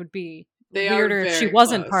 and it would be weirder if she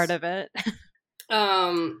wasn't part of it.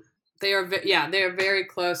 They are very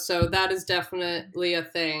close, so that is definitely a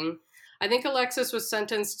thing. I think Alexis was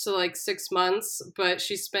sentenced to like 6 months, but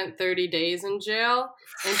she spent 30 days in jail,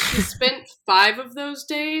 and she spent 5 of those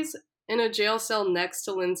days in a jail cell next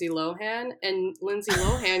to Lindsay Lohan, and Lindsay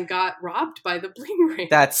Lohan got robbed by the bling ring.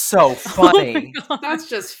 That's so funny. That's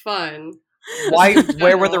just fun.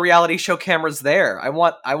 Where were the reality show cameras there? I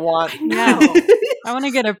want I want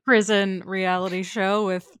to get a prison reality show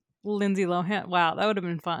with Lindsay Lohan. Wow, that would have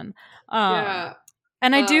been fun.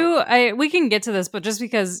 And we can get to this, but just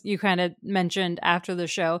because you kind of mentioned after the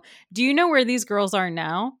show, do you know where these girls are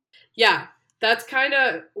now? Yeah, that's kind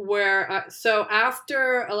of where, so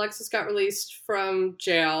after Alexis got released from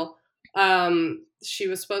jail, she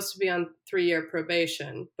was supposed to be on 3-year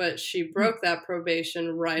probation, but she broke that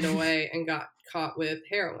probation right away and got caught with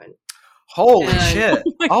heroin. Holy shit.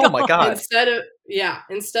 Oh my God.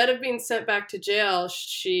 Instead of being sent back to jail,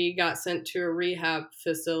 she got sent to a rehab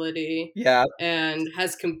facility. Yeah. And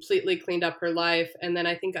has completely cleaned up her life. And then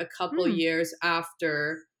I think a couple years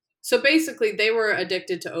after, so basically they were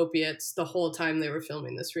addicted to opiates the whole time they were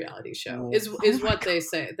filming this reality show, is what they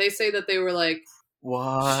say. They say that they were like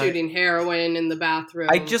shooting heroin in the bathroom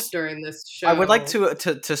during this show. I would like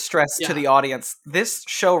to stress to the audience, this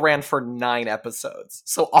show ran for 9 episodes.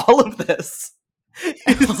 So all of this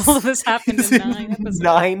happened in 9 episodes.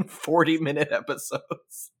 9 40-minute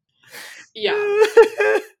episodes. Yeah.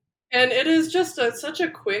 And it is just such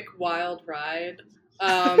a quick, wild ride.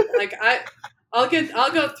 I'll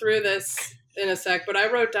go through this in a sec, but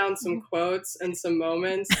I wrote down some quotes and some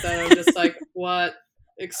moments that I'm just like, what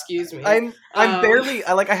Excuse me. I'm barely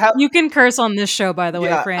I have. You can curse on this show, by the way,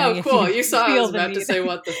 Franny. Oh, cool. You saw I was about to say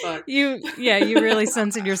what the fuck. You really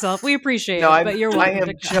censored yourself. We appreciate it, but you're welcome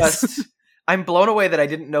to cuss. I'm blown away that I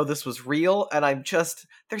didn't know this was real, and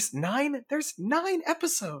there's 9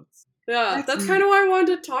 episodes. Yeah, that's kind of why I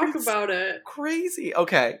wanted to talk about it. Crazy.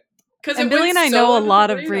 Okay. And Billy and I know a lot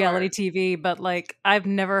of reality TV, but like I've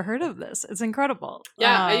never heard of this. It's incredible.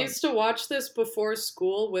 Yeah, I used to watch this before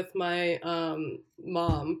school with my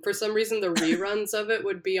mom. For some reason, the reruns of it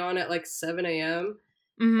would be on at like 7 a.m.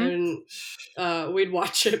 And we'd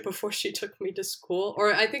watch it before she took me to school.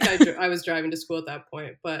 Or I think I was driving to school at that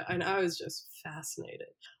point, and I was just fascinated.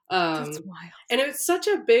 That's wild. And it was such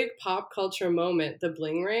a big pop culture moment, the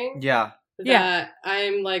bling ring. Yeah. That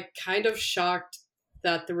I'm like kind of shocked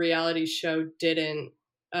that the reality show didn't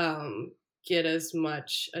get as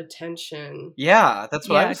much attention. Yeah, that's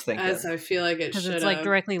what I was thinking. As I feel like it should. Because it's like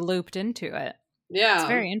directly looped into it. Yeah. It's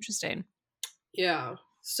very interesting. Yeah.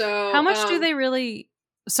 So how much do they really...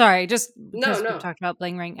 Sorry, just because we talked about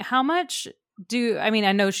bling ring. How much I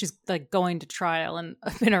know she's like going to trial and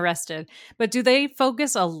been arrested, but do they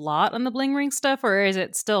focus a lot on the bling ring stuff, or is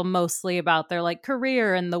it still mostly about their like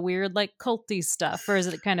career and the weird like culty stuff, or is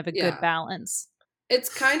it kind of a good balance? It's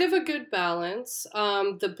kind of a good balance.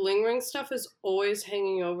 The bling ring stuff is always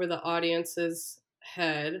hanging over the audience's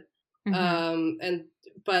head.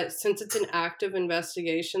 But since it's an active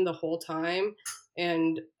investigation the whole time,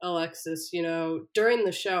 and Alexis, during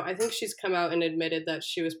the show, I think she's come out and admitted that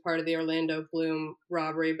she was part of the Orlando Bloom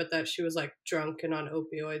robbery, but that she was like drunk and on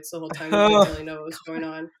opioids the whole time. They didn't really know what was going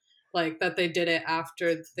on. Like that they did it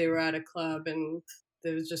after they were at a club, and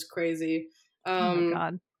it was just crazy. Oh my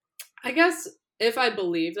God. I guess if I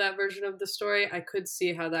believe that version of the story, I could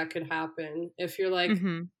see how that could happen. If you're like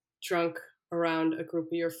drunk around a group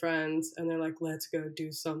of your friends and they're like, let's go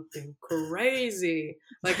do something crazy.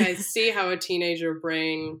 Like I see how a teenager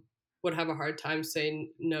brain would have a hard time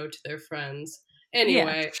saying no to their friends.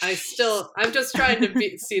 Anyway, I'm just trying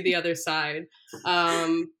to see the other side.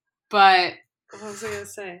 But what was I going to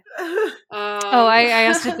say? I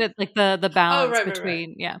asked if it like the balance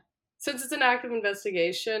between, Since it's an active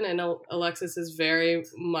investigation and Alexis is very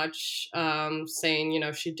much saying,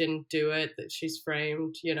 she didn't do it, that she's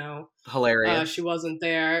framed, Hilarious. She wasn't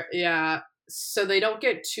there. Yeah. So they don't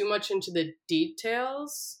get too much into the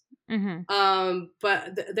details. But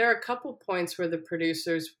there are a couple points where the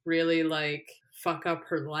producers really like fuck up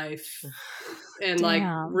her life and like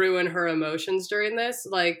ruin her emotions during this.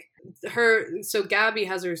 Like so Gabby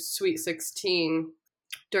has her Sweet 16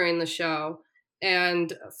 during the show.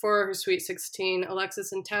 And for her Sweet 16,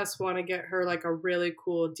 Alexis and Tess want to get her like a really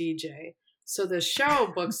cool DJ. So the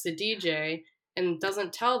show books the DJ and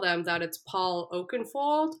doesn't tell them that it's Paul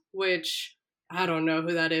Oakenfold, which I don't know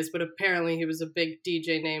who that is, but apparently he was a big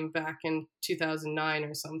DJ name back in 2009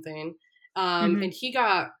 or something. And he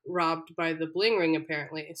got robbed by the bling ring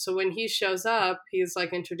apparently. So when he shows up, he's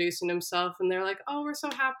like introducing himself and they're like, oh, we're so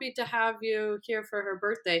happy to have you here for her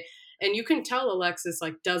birthday. And you can tell Alexis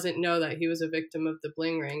like doesn't know that he was a victim of the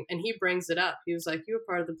bling ring. And he brings it up. He was like, you were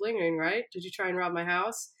part of the bling ring, right? Did you try and rob my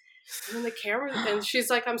house? And then the camera, and she's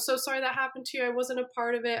like, I'm so sorry that happened to you. I wasn't a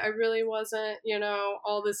part of it. I really wasn't,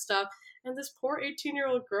 all this stuff. And this poor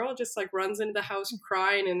 18-year-old girl just like runs into the house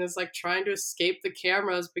crying and is like trying to escape the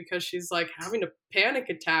cameras because she's like having a panic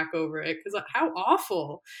attack over it. Because how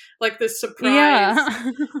awful, like the surprise.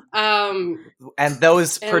 Yeah. And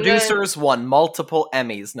those producers won multiple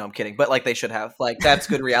Emmys. No, I'm kidding. But like they should have. Like that's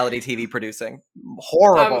good reality TV producing.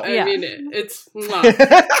 Horrible. I mean, it's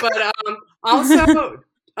but also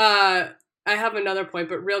I have another point.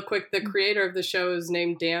 But real quick, the creator of the show is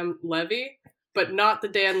named Dan Levy. But not the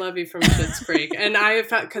Dan Levy from Schitt's Creek. And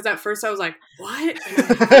because at first I was like, what?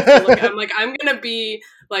 And I'm like, I'm going to be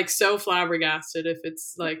like so flabbergasted if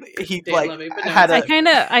it's like Dan Levy. But no.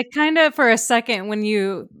 I kind of for a second when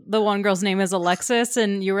the one girl's name is Alexis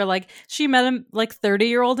and you were like, she met a like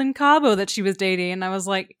 30-year-old in Cabo that she was dating. And I was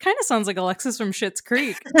like, it kind of sounds like Alexis from Schitt's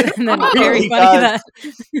Creek. And then very funny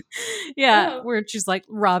that, where she's like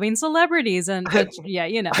robbing celebrities. And there's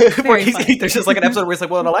just like an episode where it's like,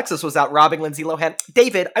 well, and Alexis was out robbing Lindsay Lohan.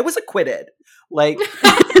 David, I was acquitted. Like,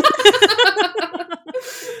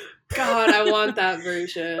 God, I want that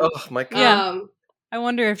version. Oh my God. Yeah. I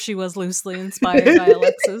wonder if she was loosely inspired by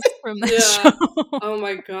Alexis from that show. Oh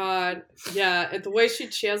my God. Yeah. And the way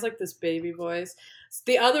she has like this baby voice.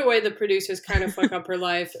 The other way the producers kind of fuck up her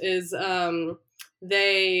life is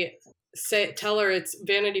they tell her it's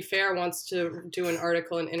Vanity Fair wants to do an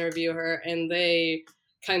article and interview her, and they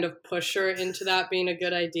kind of push her into that being a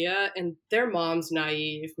good idea. And their mom's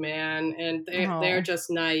naive, man. And they're just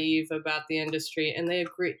naive about the industry. And they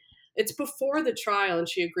agree. It's before the trial, and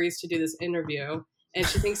she agrees to do this interview. And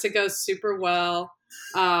she thinks it goes super well.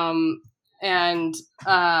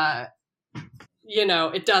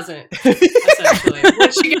 It doesn't, essentially.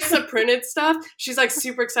 When she gets the printed stuff, she's like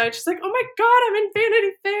super excited. She's like, oh my God, I'm in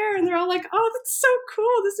Vanity Fair. And they're all like, oh, that's so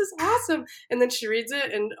cool. This is awesome. And then she reads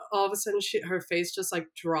it, and all of a sudden her face just like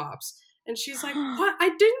drops. And she's like, what? I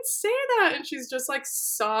didn't say that. And she's just like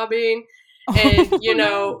sobbing and,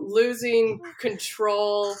 losing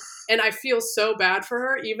control. And I feel so bad for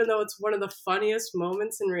her, even though it's one of the funniest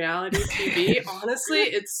moments in reality TV. Honestly,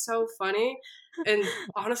 it's so funny. And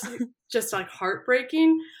honestly, just like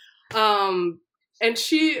heartbreaking. And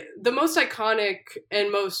the most iconic and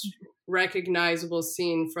most recognizable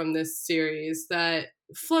scene from this series that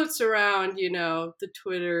floats around, the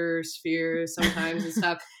Twitter sphere sometimes and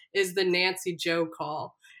stuff, is the Nancy Joe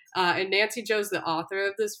call. And Nancy Joe's the author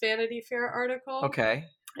of this Vanity Fair article. Okay.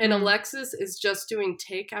 And Alexis is just doing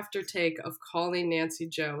take after take of calling Nancy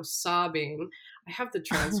Joe, sobbing. I have the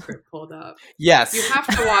transcript pulled up. Yes. You have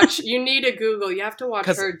to watch. You need to Google. You have to watch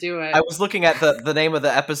her do it. I was looking at the name of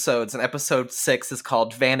the episodes, and episode 6 is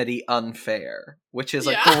called Vanity Unfair, which is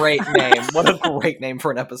a great name. What a great name for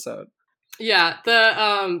an episode. Yeah.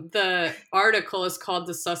 The article is called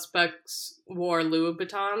 "The Suspects Wore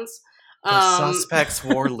Louboutins." The Suspects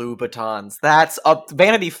Wore Louboutins. That's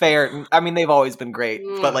Vanity Fair. I mean, they've always been great,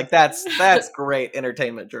 but like that's great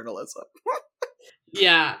entertainment journalism.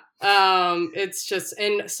 Yeah. It's just,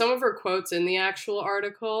 and some of her quotes in the actual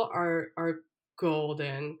article are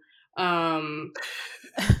golden.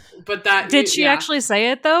 But that did she actually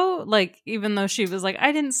say it though? Like, even though she was like,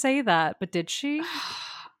 I didn't say that, but did she?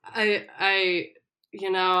 It's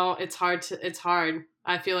hard.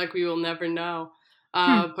 I feel like we will never know.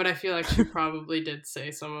 But I feel like she probably did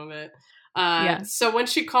say some of it. So when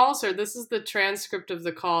she calls her, this is the transcript of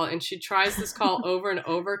the call, and she tries this call over and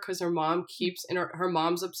over because her mom keeps her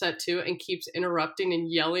mom's upset too and keeps interrupting and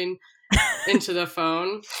yelling into the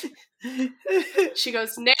phone. She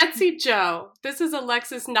goes, Nancy Joe, this is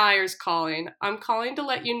Alexis Nyers calling. I'm calling to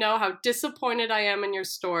let you know how disappointed I am in your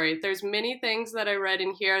story. There's many things that I read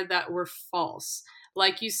in here that were false.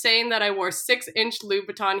 Like you saying that I wore 6-inch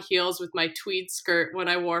Louboutin heels with my tweed skirt when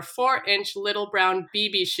I wore 4-inch little brown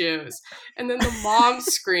BB shoes. And then the mom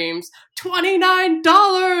screams, $29!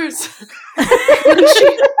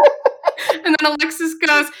 And then Alexis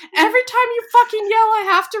goes, every time you fucking yell, I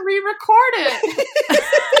have to re-record it.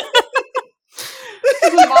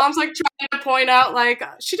 The mom's like trying to point out, like,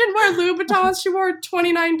 she didn't wear Louboutins, she wore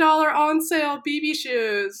 $29 on sale BB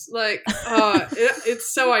shoes. Like,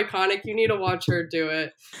 it's so iconic. You need to watch her do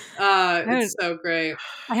it. It's so great.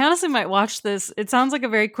 I honestly might watch this. It sounds like a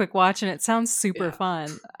very quick watch, and it sounds super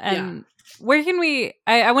fun. And where can we?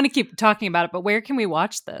 I want to keep talking about it, but where can we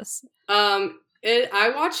watch this?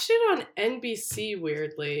 I watched it on NBC,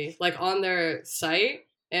 weirdly, like on their site.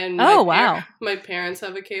 And my parents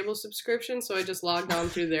have a cable subscription, so I just logged on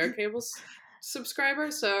through their cable subscriber.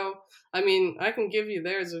 So, I mean, I can give you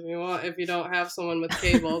theirs if you want, if you don't have someone with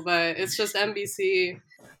cable, but it's just NBC.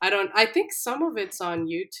 I think some of it's on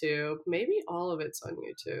YouTube. Maybe all of it's on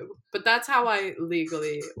YouTube. But that's how I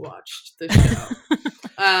legally watched the show.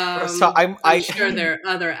 So I'm sure there are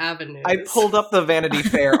other avenues. I pulled up the Vanity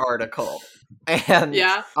Fair article, and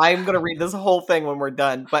I'm going to read this whole thing when we're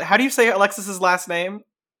done. But how do you say Alexis's last name?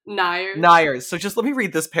 Nyers. So just let me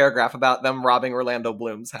read this paragraph about them robbing Orlando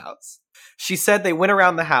Bloom's house. She said they went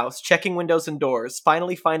around the house, checking windows and doors,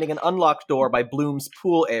 finally finding an unlocked door by Bloom's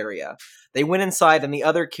pool area. They went inside and the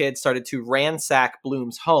other kids started to ransack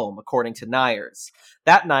Bloom's home, according to Nyers.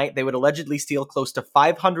 That night, they would allegedly steal close to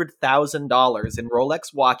 $500,000 in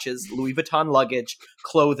Rolex watches, Louis Vuitton luggage,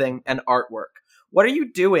 clothing, and artwork. What are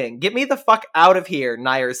you doing? Get me the fuck out of here,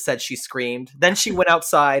 Nyers said she screamed. Then she went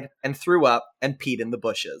outside and threw up and peed in the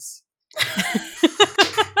bushes.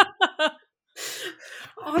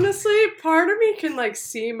 Honestly, part of me can, like,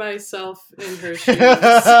 see myself in her shoes.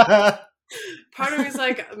 Part of me's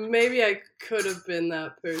like, maybe I could have been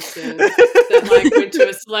that person that, like, went to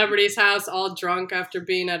a celebrity's house all drunk after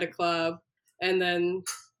being at a club and then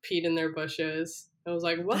peed in their bushes. I was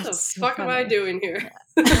like, what the fuck am I doing here?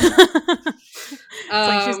 It's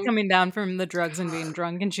like she's coming down from the drugs and being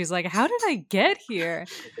drunk, and she's like, how did I get here?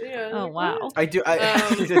 Yeah, oh, wow. I do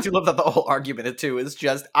love that the whole argument, too, is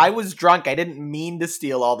just, I was drunk. I didn't mean to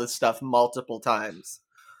steal all this stuff multiple times.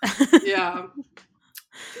 Yeah.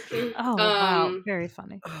 Oh, wow. Very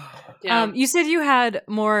funny. Yeah. You said you had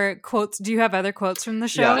more quotes. Do you have other quotes from the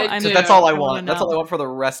show? Yeah, that's all I want. That's all I want for the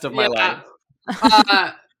rest of my life.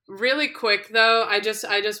 Really quick though, I just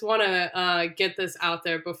want to get this out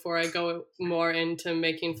there before I go more into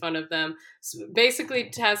making fun of them. So basically,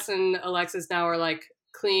 Tess and Alexis now are like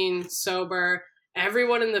clean, sober.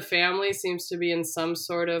 Everyone in the family seems to be in some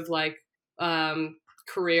sort of like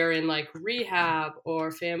career in like rehab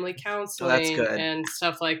or family counseling and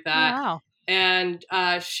stuff like that. Oh, wow. And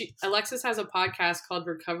Alexis has a podcast called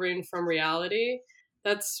Recovering from Reality.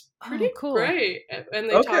 That's pretty cool. great. And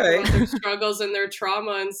they talk about their struggles and their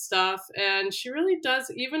trauma and stuff. And she really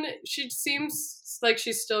does, she seems like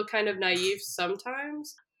she's still kind of naive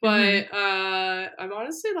sometimes. But I'm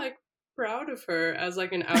honestly like proud of her as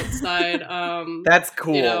like an outside that's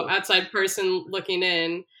cool. Outside person looking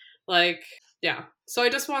in. Like, yeah. So I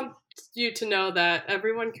just want you to know that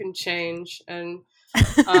everyone can change and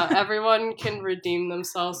everyone can redeem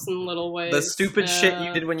themselves in little ways. The stupid shit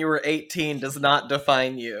you did when you were 18 does not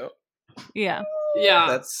define you. Yeah.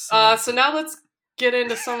 That's so now let's get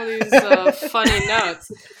into some of these funny notes.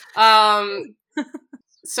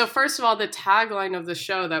 So first of all, the tagline of the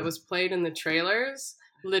show that was played in the trailers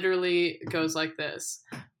literally goes like this: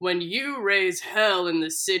 when you raise hell in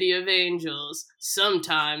the city of angels,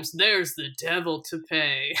 sometimes there's the devil to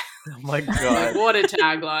pay. Oh my god. Like, what a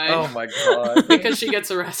tagline. Oh my god. Because she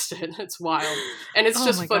gets arrested. It's wild. And it's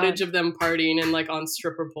just footage of them partying and like on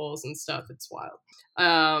stripper poles and stuff. It's wild.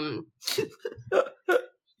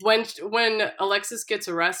 When Alexis gets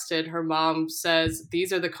arrested, her mom says,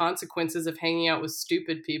 "These are the consequences of hanging out with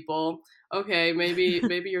stupid people." Okay, maybe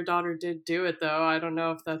your daughter did do it though. I don't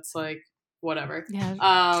know if that's like whatever. Yeah, it's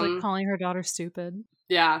like calling her daughter stupid.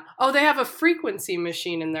 Yeah. Oh, they have a frequency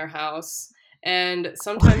machine in their house, and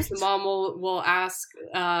sometimes the mom will ask,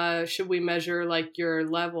 "Should we measure like your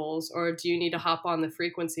levels, or do you need to hop on the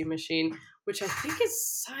frequency machine?" Which I think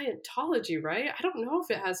is Scientology, right? I don't know if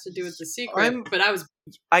it has to do with The Secret, but I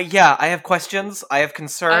have questions. I have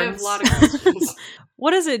concerns. I have a lot of questions.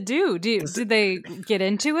 What does it do? Did they get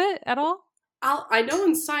into it at all? I know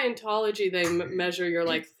in Scientology they measure your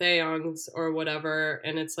like theons or whatever,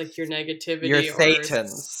 and it's like your negativity. Your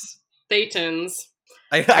thetans. Thetans.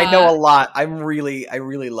 I know a lot. I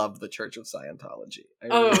really love the Church of Scientology.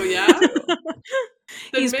 Yeah?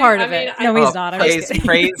 He's part of it. No, he's not. Praise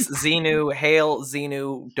Xenu, hail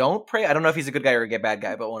Xenu. Don't pray. I don't know if he's a good guy or a bad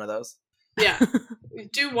guy, but one of those. Yeah.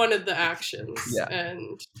 Do one of the actions,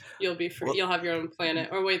 and you'll be free. You'll have your own planet.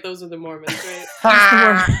 Or wait, those are the Mormons,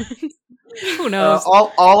 right? Who knows?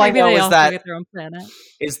 All I know is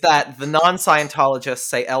that the non-Scientologists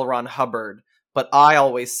say L. Ron Hubbard, but I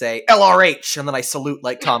always say LRH, and then I salute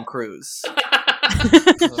like Tom Cruise.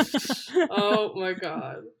 Oh my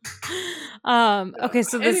god. Okay,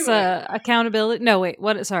 so this accountability. No, wait.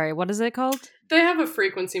 What? Sorry. What is it called? They have a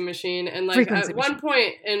frequency machine, and like one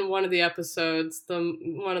point in one of the episodes,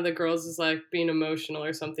 one of the girls is like being emotional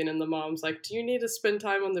or something, and the mom's like, "Do you need to spend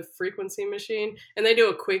time on the frequency machine?" And they do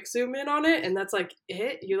a quick zoom in on it, and that's like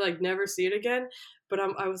it. You like never see it again. But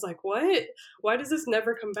I was like, what? Why does this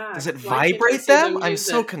never come back? Does it vibrate them? I'm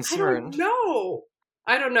so concerned.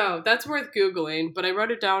 I don't know. That's worth Googling, but I wrote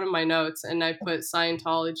it down in my notes and I put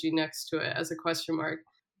Scientology next to it as a question mark.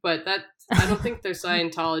 But I don't think they're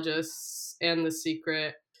Scientologists and The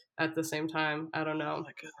Secret at the same time. I don't know.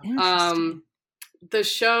 The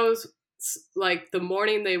show's like the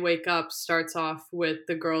morning they wake up starts off with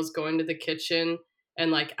the girls going to the kitchen and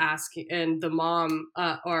like asking, and the mom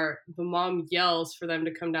yells for them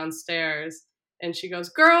to come downstairs. And she goes,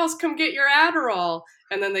 "Girls, come get your Adderall."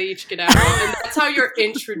 And then they each get Adderall. And that's how you're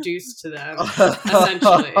introduced to them,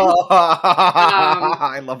 essentially.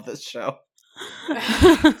 I love this show.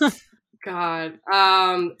 God.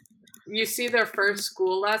 You see their first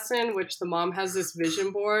school lesson, which the mom has this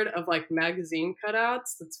vision board of like magazine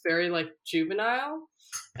cutouts that's very like juvenile.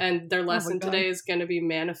 And their lesson today is going to be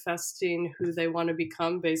manifesting who they want to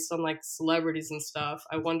become based on like celebrities and stuff.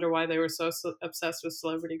 I wonder why they were so obsessed with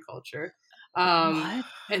celebrity culture. And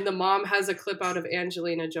the mom has a clip out of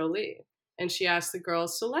Angelina Jolie, and she asks the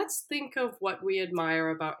girls, "So let's think of what we admire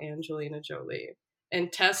about Angelina Jolie."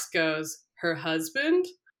 And Tess goes, "Her husband."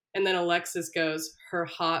 And then Alexis goes, "Her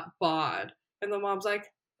hot bod." And the mom's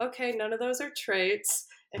like, "Okay, none of those are traits."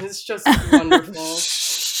 And it's just wonderful.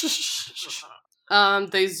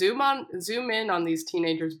 They zoom in on these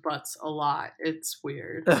teenagers' butts a lot. It's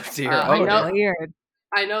weird. Oh dear. Weird.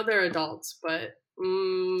 I know they're adults, but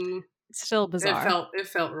it's still bizarre. It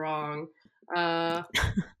felt wrong.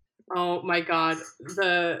 Oh my god.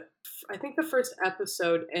 I think the first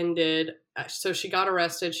episode ended. So she got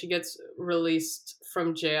arrested. She gets released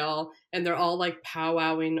from jail, and they're all like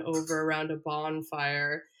powwowing over around a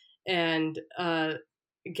bonfire. And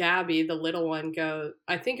Gabby, the little one, goes,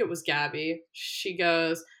 I think it was Gabby, she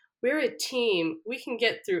goes, "We're a team. We can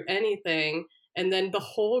get through anything." And then the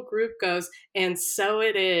whole group goes, "And so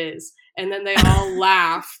it is." And then they all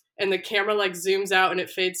laugh, and the camera like zooms out and it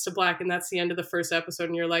fades to black, and that's the end of the first episode.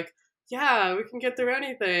 And you're like, yeah, we can get through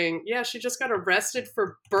anything. Yeah, she just got arrested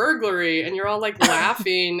for burglary, and you're all like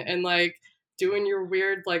laughing and like doing your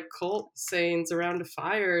weird like cult sayings around a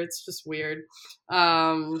fire. It's just weird.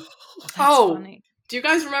 Funny. Do you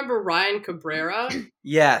guys remember Ryan Cabrera?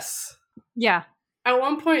 Yes. Yeah. At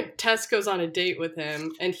one point, Tess goes on a date with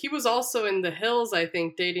him, and he was also in The Hills, I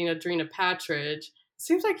think, dating Adrena Patridge.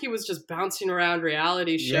 Seems like he was just bouncing around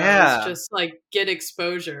reality shows, just like get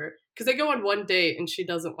exposure. Because they go on one date and she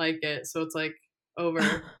doesn't like it, so it's like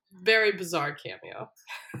over. Very bizarre cameo.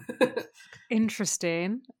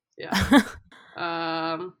 Interesting. Yeah.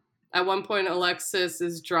 At one point, Alexis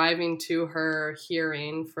is driving to her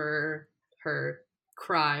hearing for her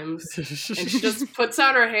crimes, and she just puts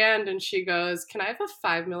out her hand and she goes, "Can I have a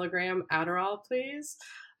 5 milligram Adderall, please?"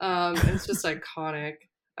 And it's just iconic.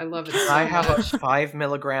 I love it so much. I have a 5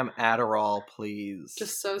 milligram Adderall, please.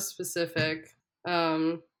 Just so specific.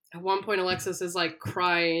 At one point, Alexis is like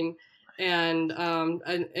crying, and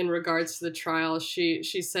in regards to the trial, she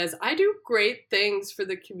says, "I do great things for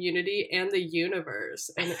the community and the universe."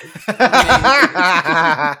 And it's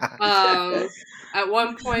at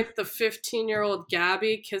one point, the 15-year-old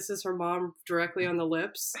Gabby kisses her mom directly on the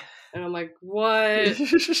lips, and I'm like, "What?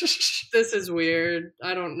 This is weird.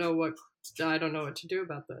 I don't know what to do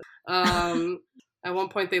about this." At one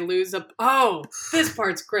point, they lose a. Oh, this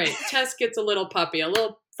part's great. Tess gets a little puppy, a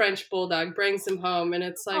little French bulldog, brings him home, and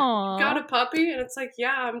it's like, "Aww. Got a puppy?" And it's like,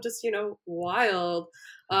 "Yeah, I'm just, wild."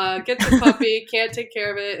 Gets a puppy, can't take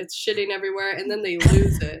care of it. It's shitting everywhere, and then they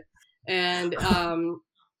lose it. And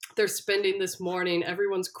they're spending this morning,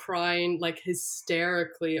 everyone's crying like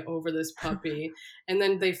hysterically over this puppy, and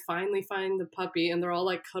then they finally find the puppy, and they're all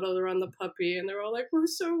like cuddled around the puppy, and they're all like, "We're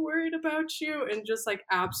so worried about you," and just like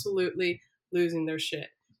absolutely losing their shit.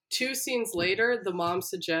 2 scenes later, the mom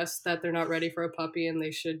suggests that they're not ready for a puppy and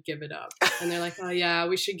they should give it up. And they're like, "Oh yeah,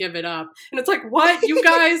 we should give it up." And it's like, what? You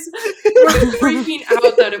guys were freaking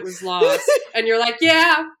out that it was lost. And you're like,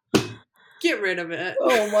 "Yeah, get rid of it."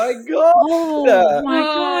 Oh my god. Oh my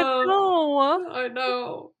god, no. I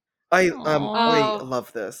know. I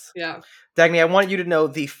love this. Yeah. Dagny, I want you to know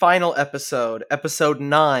the final episode, episode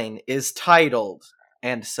 9, is titled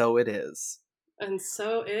 "And So It Is." And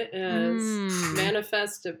so it is.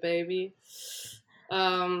 Manifest it, baby.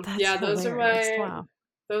 Yeah, those hilarious. are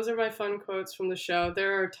those are my fun quotes from the show.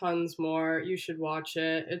 There are tons more. You should watch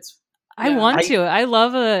it. I want to. I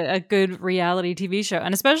love a good reality TV show,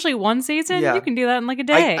 and especially one season. Yeah. You can do that in like a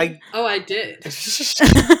day. I did.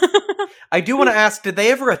 I do want to ask: did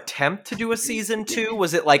they ever attempt to do a season 2?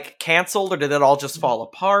 Was it like canceled, or did it all just fall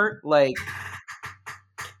apart? Like,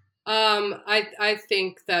 I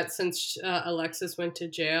think that since Alexis went to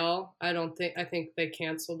jail, I think they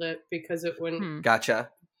canceled it because it wouldn't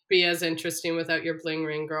be as interesting without your bling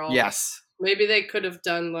ring girl. Yes. Maybe they could have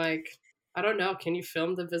done like, I don't know. Can you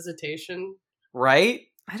film The Visitation? Right?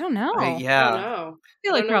 I don't know. I don't know. I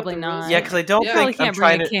feel like probably not. Yeah, because I don't think you can't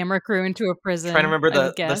bring a camera crew into a prison. I'm trying to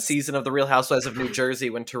remember the season of The Real Housewives of New Jersey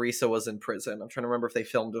when Teresa was in prison. I'm trying to remember if they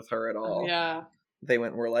filmed with her at all. Yeah. They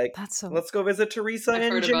went and were like, let's go visit Teresa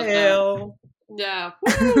in jail. Yeah.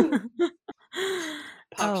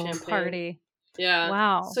 Pop champagne. Party. Yeah.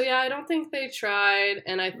 Wow. So yeah, I don't think they tried.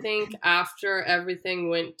 And I think after everything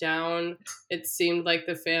went down, it seemed like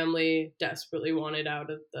the family desperately wanted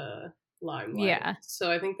out of the limelight. Yeah.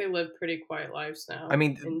 So I think they live pretty quiet lives now. I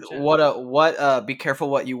mean, what be careful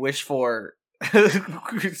what you wish for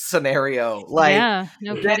scenario. Like, yeah,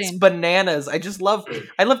 no that's kidding. Bananas. I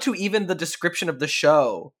love to even the description of the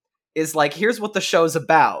show is like, here's what the show's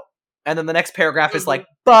about. And then the next paragraph is like,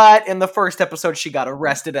 but in the first episode she got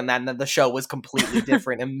arrested, and then the show was completely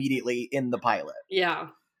different immediately in the pilot. Yeah.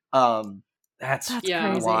 That's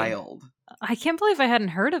crazy. Wild. I can't believe I hadn't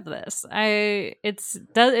heard of this.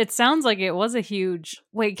 It sounds like it was a huge.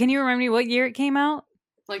 Wait, can you remind me what year it came out?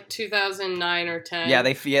 Like 2009 or 10. Yeah,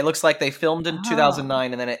 it looks like they filmed in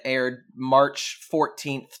 2009, and then it aired March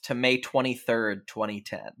 14th to May 23rd,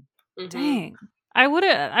 2010. Mm-hmm. Dang, I would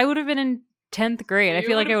have been in 10th grade. I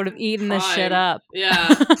feel like I would have eaten this shit up.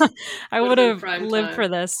 Yeah, I would have lived for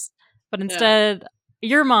this. But instead,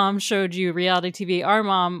 your mom showed you reality TV. Our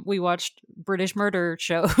mom, we watched British murder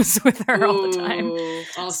shows with her all the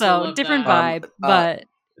time. So different vibe, but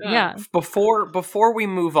yeah. Before we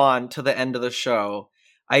move on to the end of the show,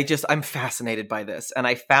 I'm fascinated by this, and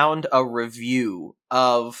I found a review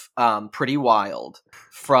of Pretty Wild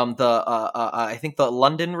from the I think the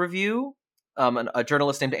London Review. A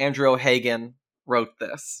journalist named Andrew O'Hagan wrote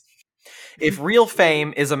this. If real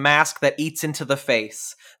fame is a mask that eats into the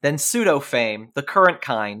face, then pseudo-fame, the current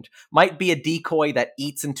kind, might be a decoy that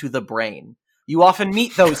eats into the brain. You often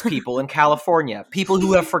meet those people in California, people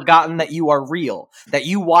who have forgotten that you are real, that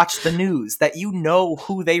you watch the news, that you know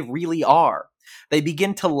who they really are. They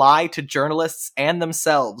begin to lie to journalists and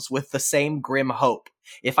themselves with the same grim hope.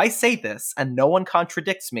 If I say this, and no one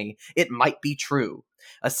contradicts me, it might be true.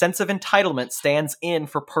 A sense of entitlement stands in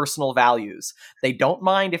for personal values. They don't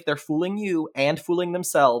mind if they're fooling you and fooling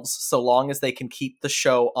themselves, so long as they can keep the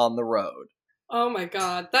show on the road. Oh my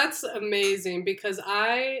god, that's amazing, because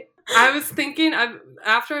I was thinking,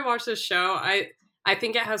 after I watched this show, I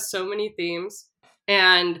think it has so many themes,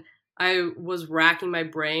 and I was racking my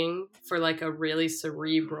brain for like a really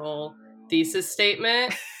cerebral thesis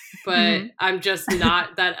statement, but I'm just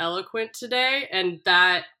not that eloquent today, and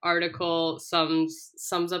that article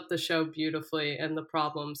sums up the show beautifully and the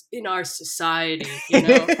problems in our society, you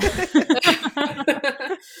know?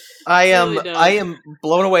 I am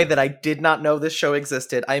blown away that I did not know this show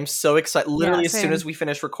existed. I am so excited. Literally, as soon as we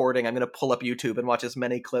finish recording, I'm going to pull up YouTube and watch as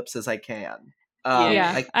many clips as I can.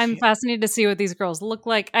 I'm fascinated to see what these girls look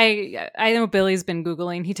like. I know Billy's been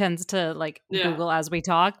Googling. He tends to Google as we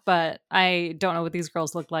talk, but I don't know what these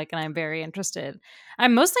girls look like, and I'm very interested.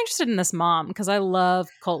 I'm mostly interested in this mom because I love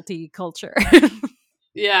culty culture.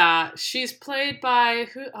 Yeah, she's played by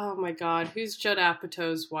who? Oh my god, who's Judd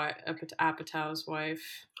Apatow's wife? Apatow's wife.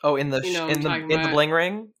 Oh, in the the Bling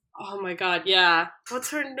Ring. Oh my god, yeah.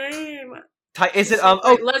 What's her name? Is it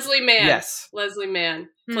Leslie Mann? Yes, Leslie Mann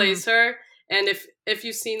plays her. And if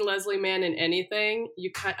you've seen Leslie Mann in anything,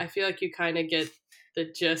 I feel like you kind of get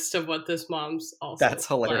the gist of what this mom's also. That's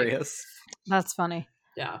hilarious. Like. That's funny.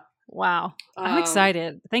 Yeah. Wow. I'm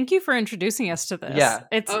excited. Thank you for introducing us to this. Yeah.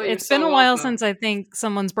 It's been a while since I think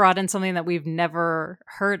someone's brought in something that we've never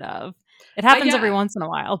heard of. It happens every once in a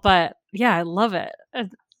while, but yeah, I love it.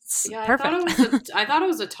 It's perfect. I thought it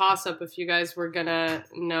was a toss-up if you guys were gonna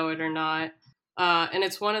know it or not. And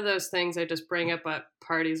it's one of those things I just bring up at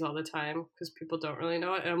parties all the time because people don't really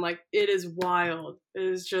know it. And I'm like, it is wild. It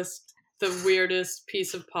is just the weirdest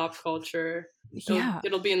piece of pop culture.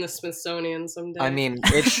 It'll be in the Smithsonian someday. I mean,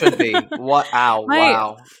 it should be.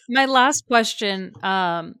 Wow. My last question,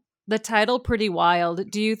 the title Pretty Wild,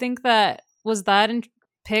 do you think that was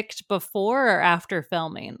picked before or after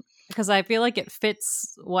filming? Because I feel like it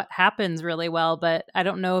fits what happens really well, but I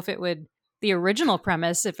don't know if it would... the original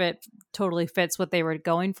premise, if it totally fits what they were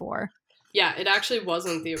going for. Yeah, it actually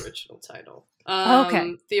wasn't the original title.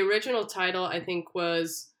 Okay. The original title, I think,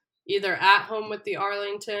 was either At Home with the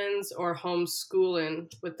Arlingtons or Homeschooling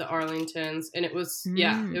with the Arlingtons. And it was,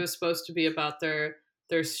 it was supposed to be about their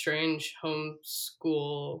strange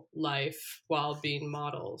homeschool life while being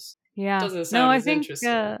models. Yeah. Doesn't sound as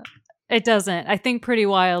interesting. It doesn't. I think Pretty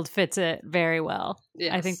Wild fits it very well.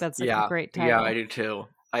 Yes. I think that's a great title. Yeah, I do too.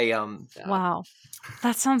 Wow,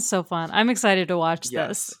 that sounds so fun. I'm excited to watch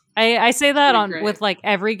this. I say that with like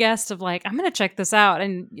every guest of like, I'm gonna check this out,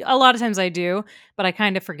 and a lot of times I do, but I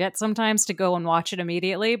kind of forget sometimes to go and watch it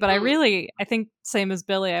immediately. But I think same as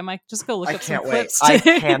Billy, I might just go look up some clips. I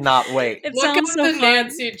cannot wait. Look up the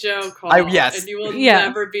Nancy Joe call, and you will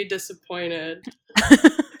never be disappointed.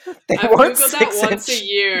 They I weren't Googled that once a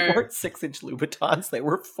year. They weren't 6-inch Louboutins; they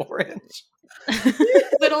were 4-inch.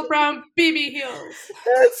 Little brown BB heels.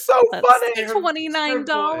 That's so funny.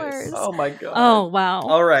 $29. Oh my god. Oh wow.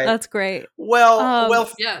 All right. That's great. Well,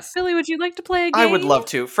 yes. Billy, would you like to play a game? I would love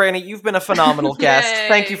to. Franny, you've been a phenomenal guest.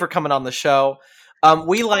 Thank you for coming on the show.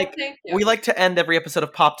 We like to end every episode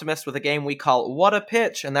of Poptimist with a game we call What a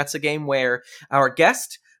Pitch, and that's a game where our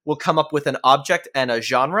guest will come up with an object and a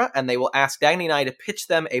genre, and they will ask Dagny and I to pitch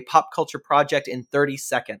them a pop culture project in 30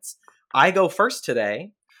 seconds. I go first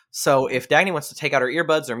today. So if Dagny wants to take out her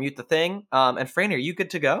earbuds or mute the thing, and Franny, are you good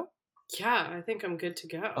to go? Yeah, I think I'm good to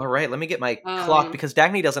go. All right, let me get my clock, because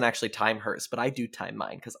Dagny doesn't actually time hers, but I do time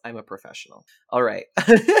mine because I'm a professional. All right,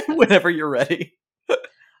 whenever you're ready.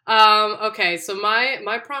 Okay, so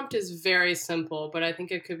my prompt is very simple, but I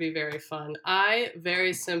think it could be very fun. I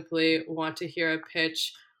very simply want to hear a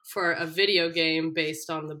pitch for a video game based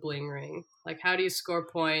on the Bling Ring. Like, how do you score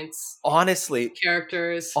points? Honestly.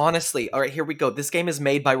 Characters. Honestly. All right, here we go. This game is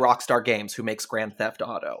made by Rockstar Games, who makes Grand Theft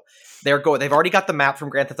Auto. They've already got the map from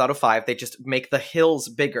Grand Theft Auto 5. They just make the hills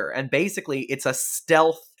bigger. And basically, it's a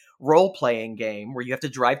stealth role-playing game where you have to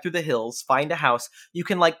drive through the hills, find a house. You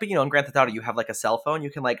can like, but in Grand Theft Auto, you have like a cell phone.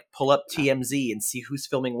 You can like pull up TMZ and see who's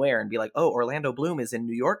filming where and be like, oh, Orlando Bloom is in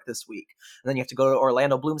New York this week. And then you have to go to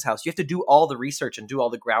Orlando Bloom's house. You have to do all the research and do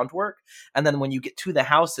all the groundwork. And then when you get to the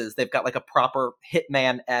houses, they've got like a proper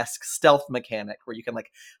Hitman-esque stealth mechanic where you can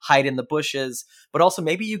like hide in the bushes, but also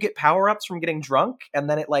maybe you get power-ups from getting drunk, and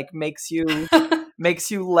then it like makes you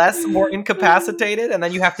more incapacitated, and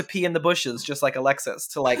then you have to pee in the bushes just like Alexis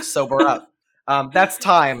to like sober up. That's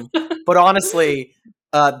time. But honestly,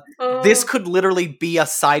 this could literally be a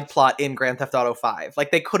side plot in Grand Theft Auto 5.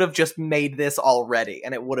 Like, they could have just made this already,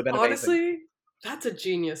 and it would have been honestly, amazing. That's a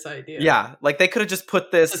genius idea. Yeah, like, they could have just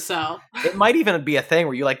put this... To sell. It might even be a thing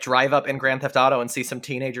where you, like, drive up in Grand Theft Auto and see some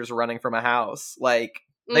teenagers running from a house. Like,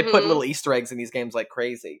 they put little Easter eggs in these games like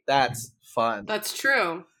crazy. That's fun. That's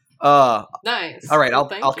true. Nice. All right,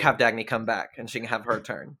 well, I'll have Dagny come back, and she can have her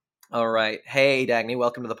turn. All right. Hey, Dagny,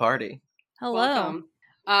 welcome to the party. Hello.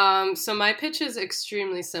 Welcome. So my pitch is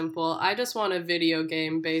extremely simple. I just want a video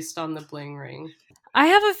game based on the Bling Ring. I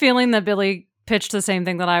have a feeling that Billy pitched the same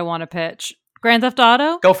thing that I want to pitch. Grand Theft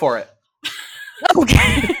Auto? Go for it.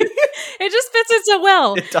 Okay. It just fits it so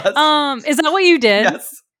well. It does. Is that what you did?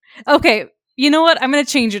 Yes. Okay. You know what? I'm going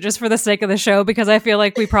to change it just for the sake of the show because I feel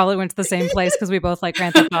like we probably went to the same place because we both like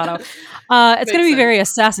Grand Theft Auto. It's going to be very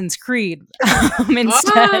Assassin's Creed instead.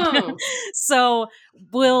 Oh. So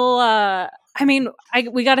we'll...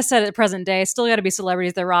 we got to set it present day. Still got to be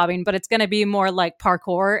celebrities they're robbing, but it's going to be more like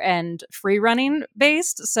parkour and free running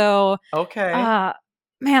based. So, okay.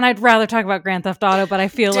 Man, I'd rather talk about Grand Theft Auto, but I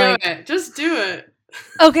feel just do it.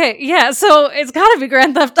 Okay, yeah. So it's got to be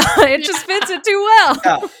Grand Theft Auto. It just fits it too well.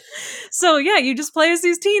 Yeah. So yeah, you just play as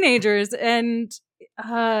these teenagers, and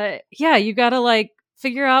you got to like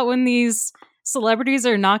figure out when these celebrities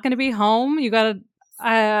are not going to be home. You got to.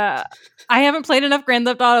 I haven't played enough Grand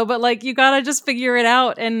Theft Auto, but like you gotta just figure it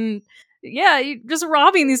out, and you're just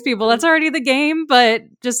robbing these people. That's already the game, but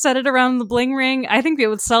just set it around the Bling Ring. I think it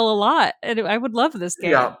would sell a lot. I would love this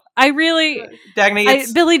game. Yeah. I really,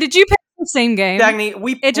 Dagny. Billy, did you pick the same game? Dagny,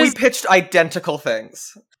 we pitched identical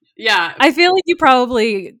things. Yeah, I feel like you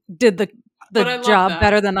probably did the job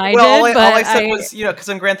better than I did. All I said was, because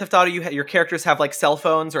in Grand Theft Auto, your characters have like cell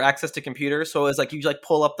phones or access to computers. So it was like you like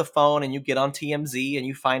pull up the phone and you get on TMZ and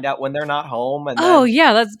you find out when they're not home. And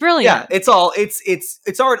that's brilliant. Yeah, it's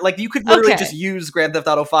already like you could literally just use Grand Theft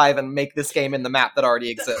Auto 5 and make this game in the map that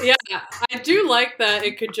already exists. Yeah, I do like that.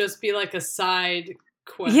 It could just be like a side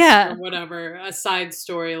quest or whatever, a side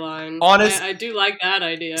storyline. I do like that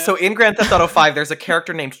idea. So in Grand Theft Auto 5, there's a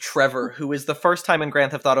character named Trevor, who is the first time in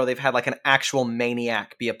Grand Theft Auto they've had like an actual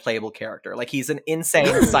maniac be a playable character. Like he's an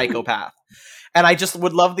insane psychopath. And I just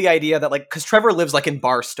would love the idea that like, because Trevor lives like in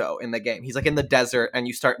Barstow in the game. He's like in the desert and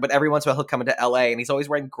but every once in a while he'll come into LA and he's always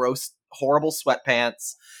wearing gross, horrible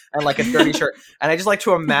sweatpants and like a dirty shirt. And I just like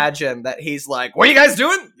to imagine that he's like, what are you guys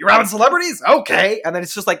doing? You robbing celebrities? Okay. And then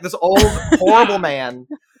it's just like this old, horrible man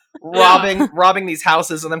robbing these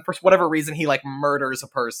houses. And then for whatever reason, he like murders a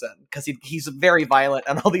person because he's very violent.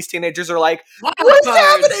 And all these teenagers are like, what's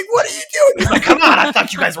happening? What are you doing? He's like, come on, I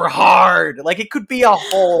thought you guys were hard. Like it could be a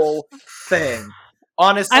whole thing.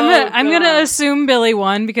 Honestly, I'm gonna assume Billy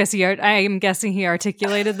won because I'm guessing he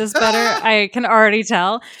articulated this better. I can already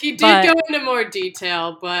tell. He did go into more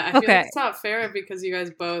detail, but I feel like it's not fair because you guys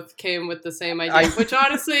both came with the same idea, which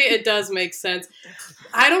honestly, it does make sense.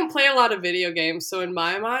 I don't play a lot of video games, so in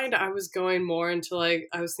my mind, I was going more into I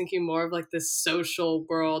was thinking more of like this social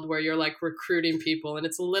world where you're like recruiting people, and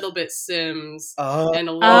it's a little bit Sims and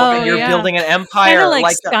a little bit you're building an empire, kind of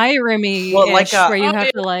like Skyrim-y, where you have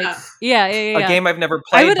to like a game I've never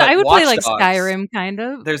played. I would play like Skyrim, kind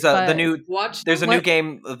of. There's a new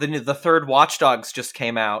game. The third Watch Dogs just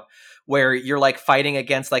came out, where you're like fighting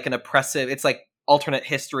against like an oppressive. It's like alternate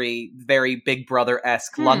history, very Big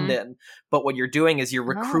Brother-esque London. But what you're doing is you're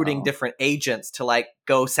recruiting different agents to like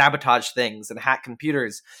go sabotage things and hack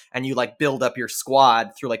computers, and you like build up your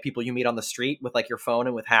squad through like people you meet on the street with like your phone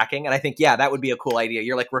and with hacking. And I think that would be a cool idea.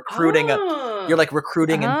 You're like recruiting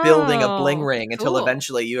and building a Bling Ring until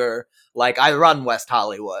eventually you're like, I run West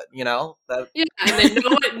Hollywood, you know? And then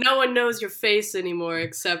no one knows your face anymore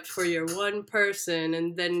except for your one person,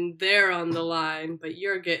 and then they're on the line, but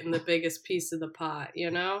you're getting the biggest piece of the pot,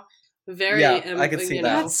 you know? I could see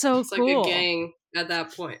that. That's so it's cool. Like a gang at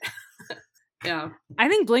that point. Yeah. I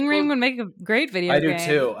think Bling Ring would make a great video game. I do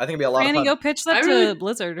too. I think it'd be a lot of fun. Go pitch that to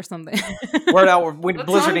Blizzard or something.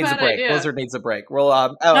 Blizzard needs a break. Idea. Blizzard needs a break.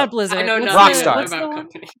 Not Blizzard. I know Rockstar. about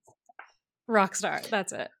companies. Rockstar.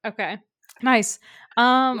 That's it. Okay. Nice.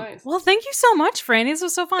 Well, thank you so much, Franny. This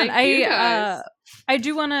was so fun. I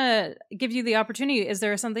do want to give you the opportunity. Is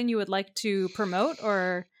there something you would like to promote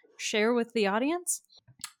or share with the audience?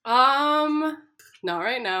 Not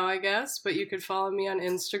right now, I guess, but you could follow me on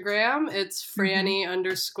Instagram. It's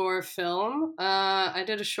Franny_film. I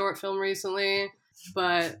did a short film recently,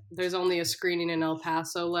 but there's only a screening in El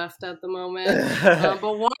Paso left at the moment.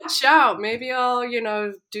 But watch out. Maybe I'll,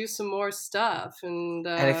 do some more stuff. And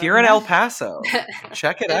if you're in El Paso,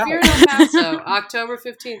 check it out. If you're in El Paso, October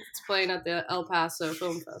 15th, it's playing at the El Paso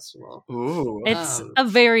Film Festival. Ooh. It's a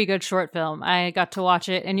very good short film. I got to watch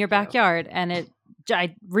it in your backyard, and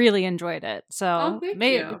I really enjoyed it. So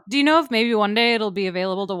do you know if maybe one day it'll be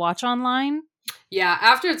available to watch online? Yeah,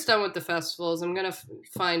 after it's done with the festivals, I'm gonna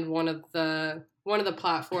find one of the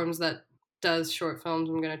platforms that does short films.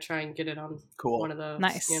 I'm gonna try and get it on one of those.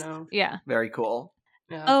 Nice, yeah, very cool.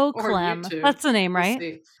 Yeah. Oclem, that's the name, right?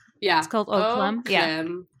 We'll yeah, it's called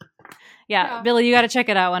Oclem. Yeah, Billy, you got to check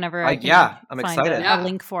it out whenever. I'm excited. A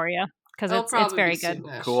link for you because it's very good.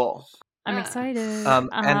 Cool. I'm excited. And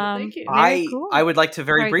thank you. I would like to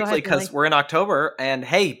very briefly, because we're in October, and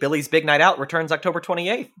hey, Billy's Big Night Out returns October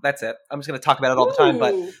 28th. That's it. I'm just going to talk about it all the time.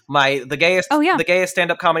 But the gayest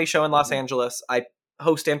stand-up comedy show in Los Angeles. I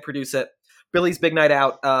host and produce it. Billy's Big Night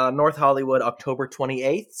Out, North Hollywood, October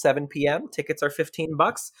 28th, 7 p.m. Tickets are $15.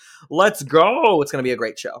 Let's go! It's going to be a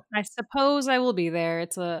great show. I suppose I will be there.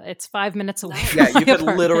 It's 5 minutes away. Yeah, you could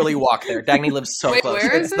literally walk there. Dagny lives so close.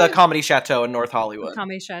 It's the Comedy Chateau in North Hollywood.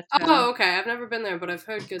 Comedy Chateau. Oh, okay. I've never been there, but I've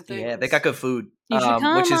heard good things. Yeah, they got good food. You should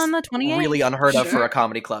come which is on the 28th. Really unheard of for a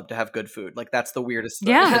comedy club to have good food. Like, that's the weirdest thing.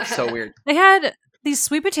 Yeah. It's so weird. They had these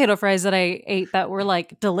sweet potato fries that I ate that were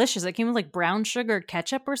like delicious. It came with like brown sugar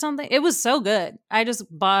ketchup or something. It was so good. I just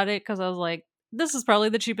bought it because I was like, this is probably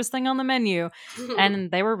the cheapest thing on the menu.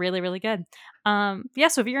 And they were really, really good. So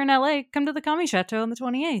if you're in LA, come to the Comedy Chateau on the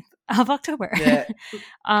 28th of October. Yeah.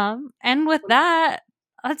 And with that,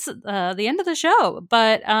 that's the end of the show.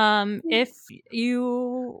 But if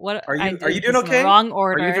you are you doing okay? Wrong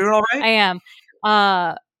order. Are you doing all right? I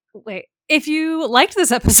am. Wait. If you liked this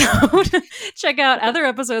episode, check out other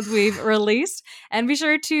episodes we've released, and be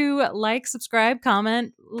sure to like, subscribe,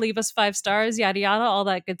 comment, leave us 5 stars, yada yada, all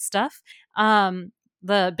that good stuff.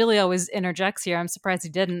 The Billy always interjects here. I'm surprised he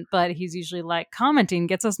didn't, but he's usually like, commenting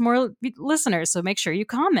gets us more listeners, so make sure you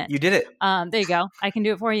comment. You did it. There you go. I can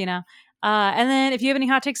do it for you now. And then if you have any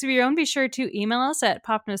hot takes of your own, be sure to email us at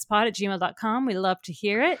popnusspod@gmail.com. We love to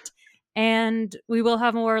hear it. And we will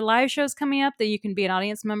have more live shows coming up that you can be an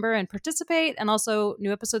audience member and participate, and also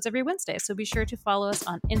new episodes every Wednesday. So be sure to follow us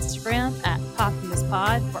on Instagram at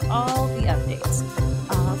popnusspod for all the updates.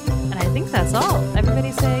 And I think that's all.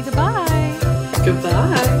 Everybody say goodbye.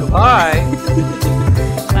 Goodbye. Goodbye.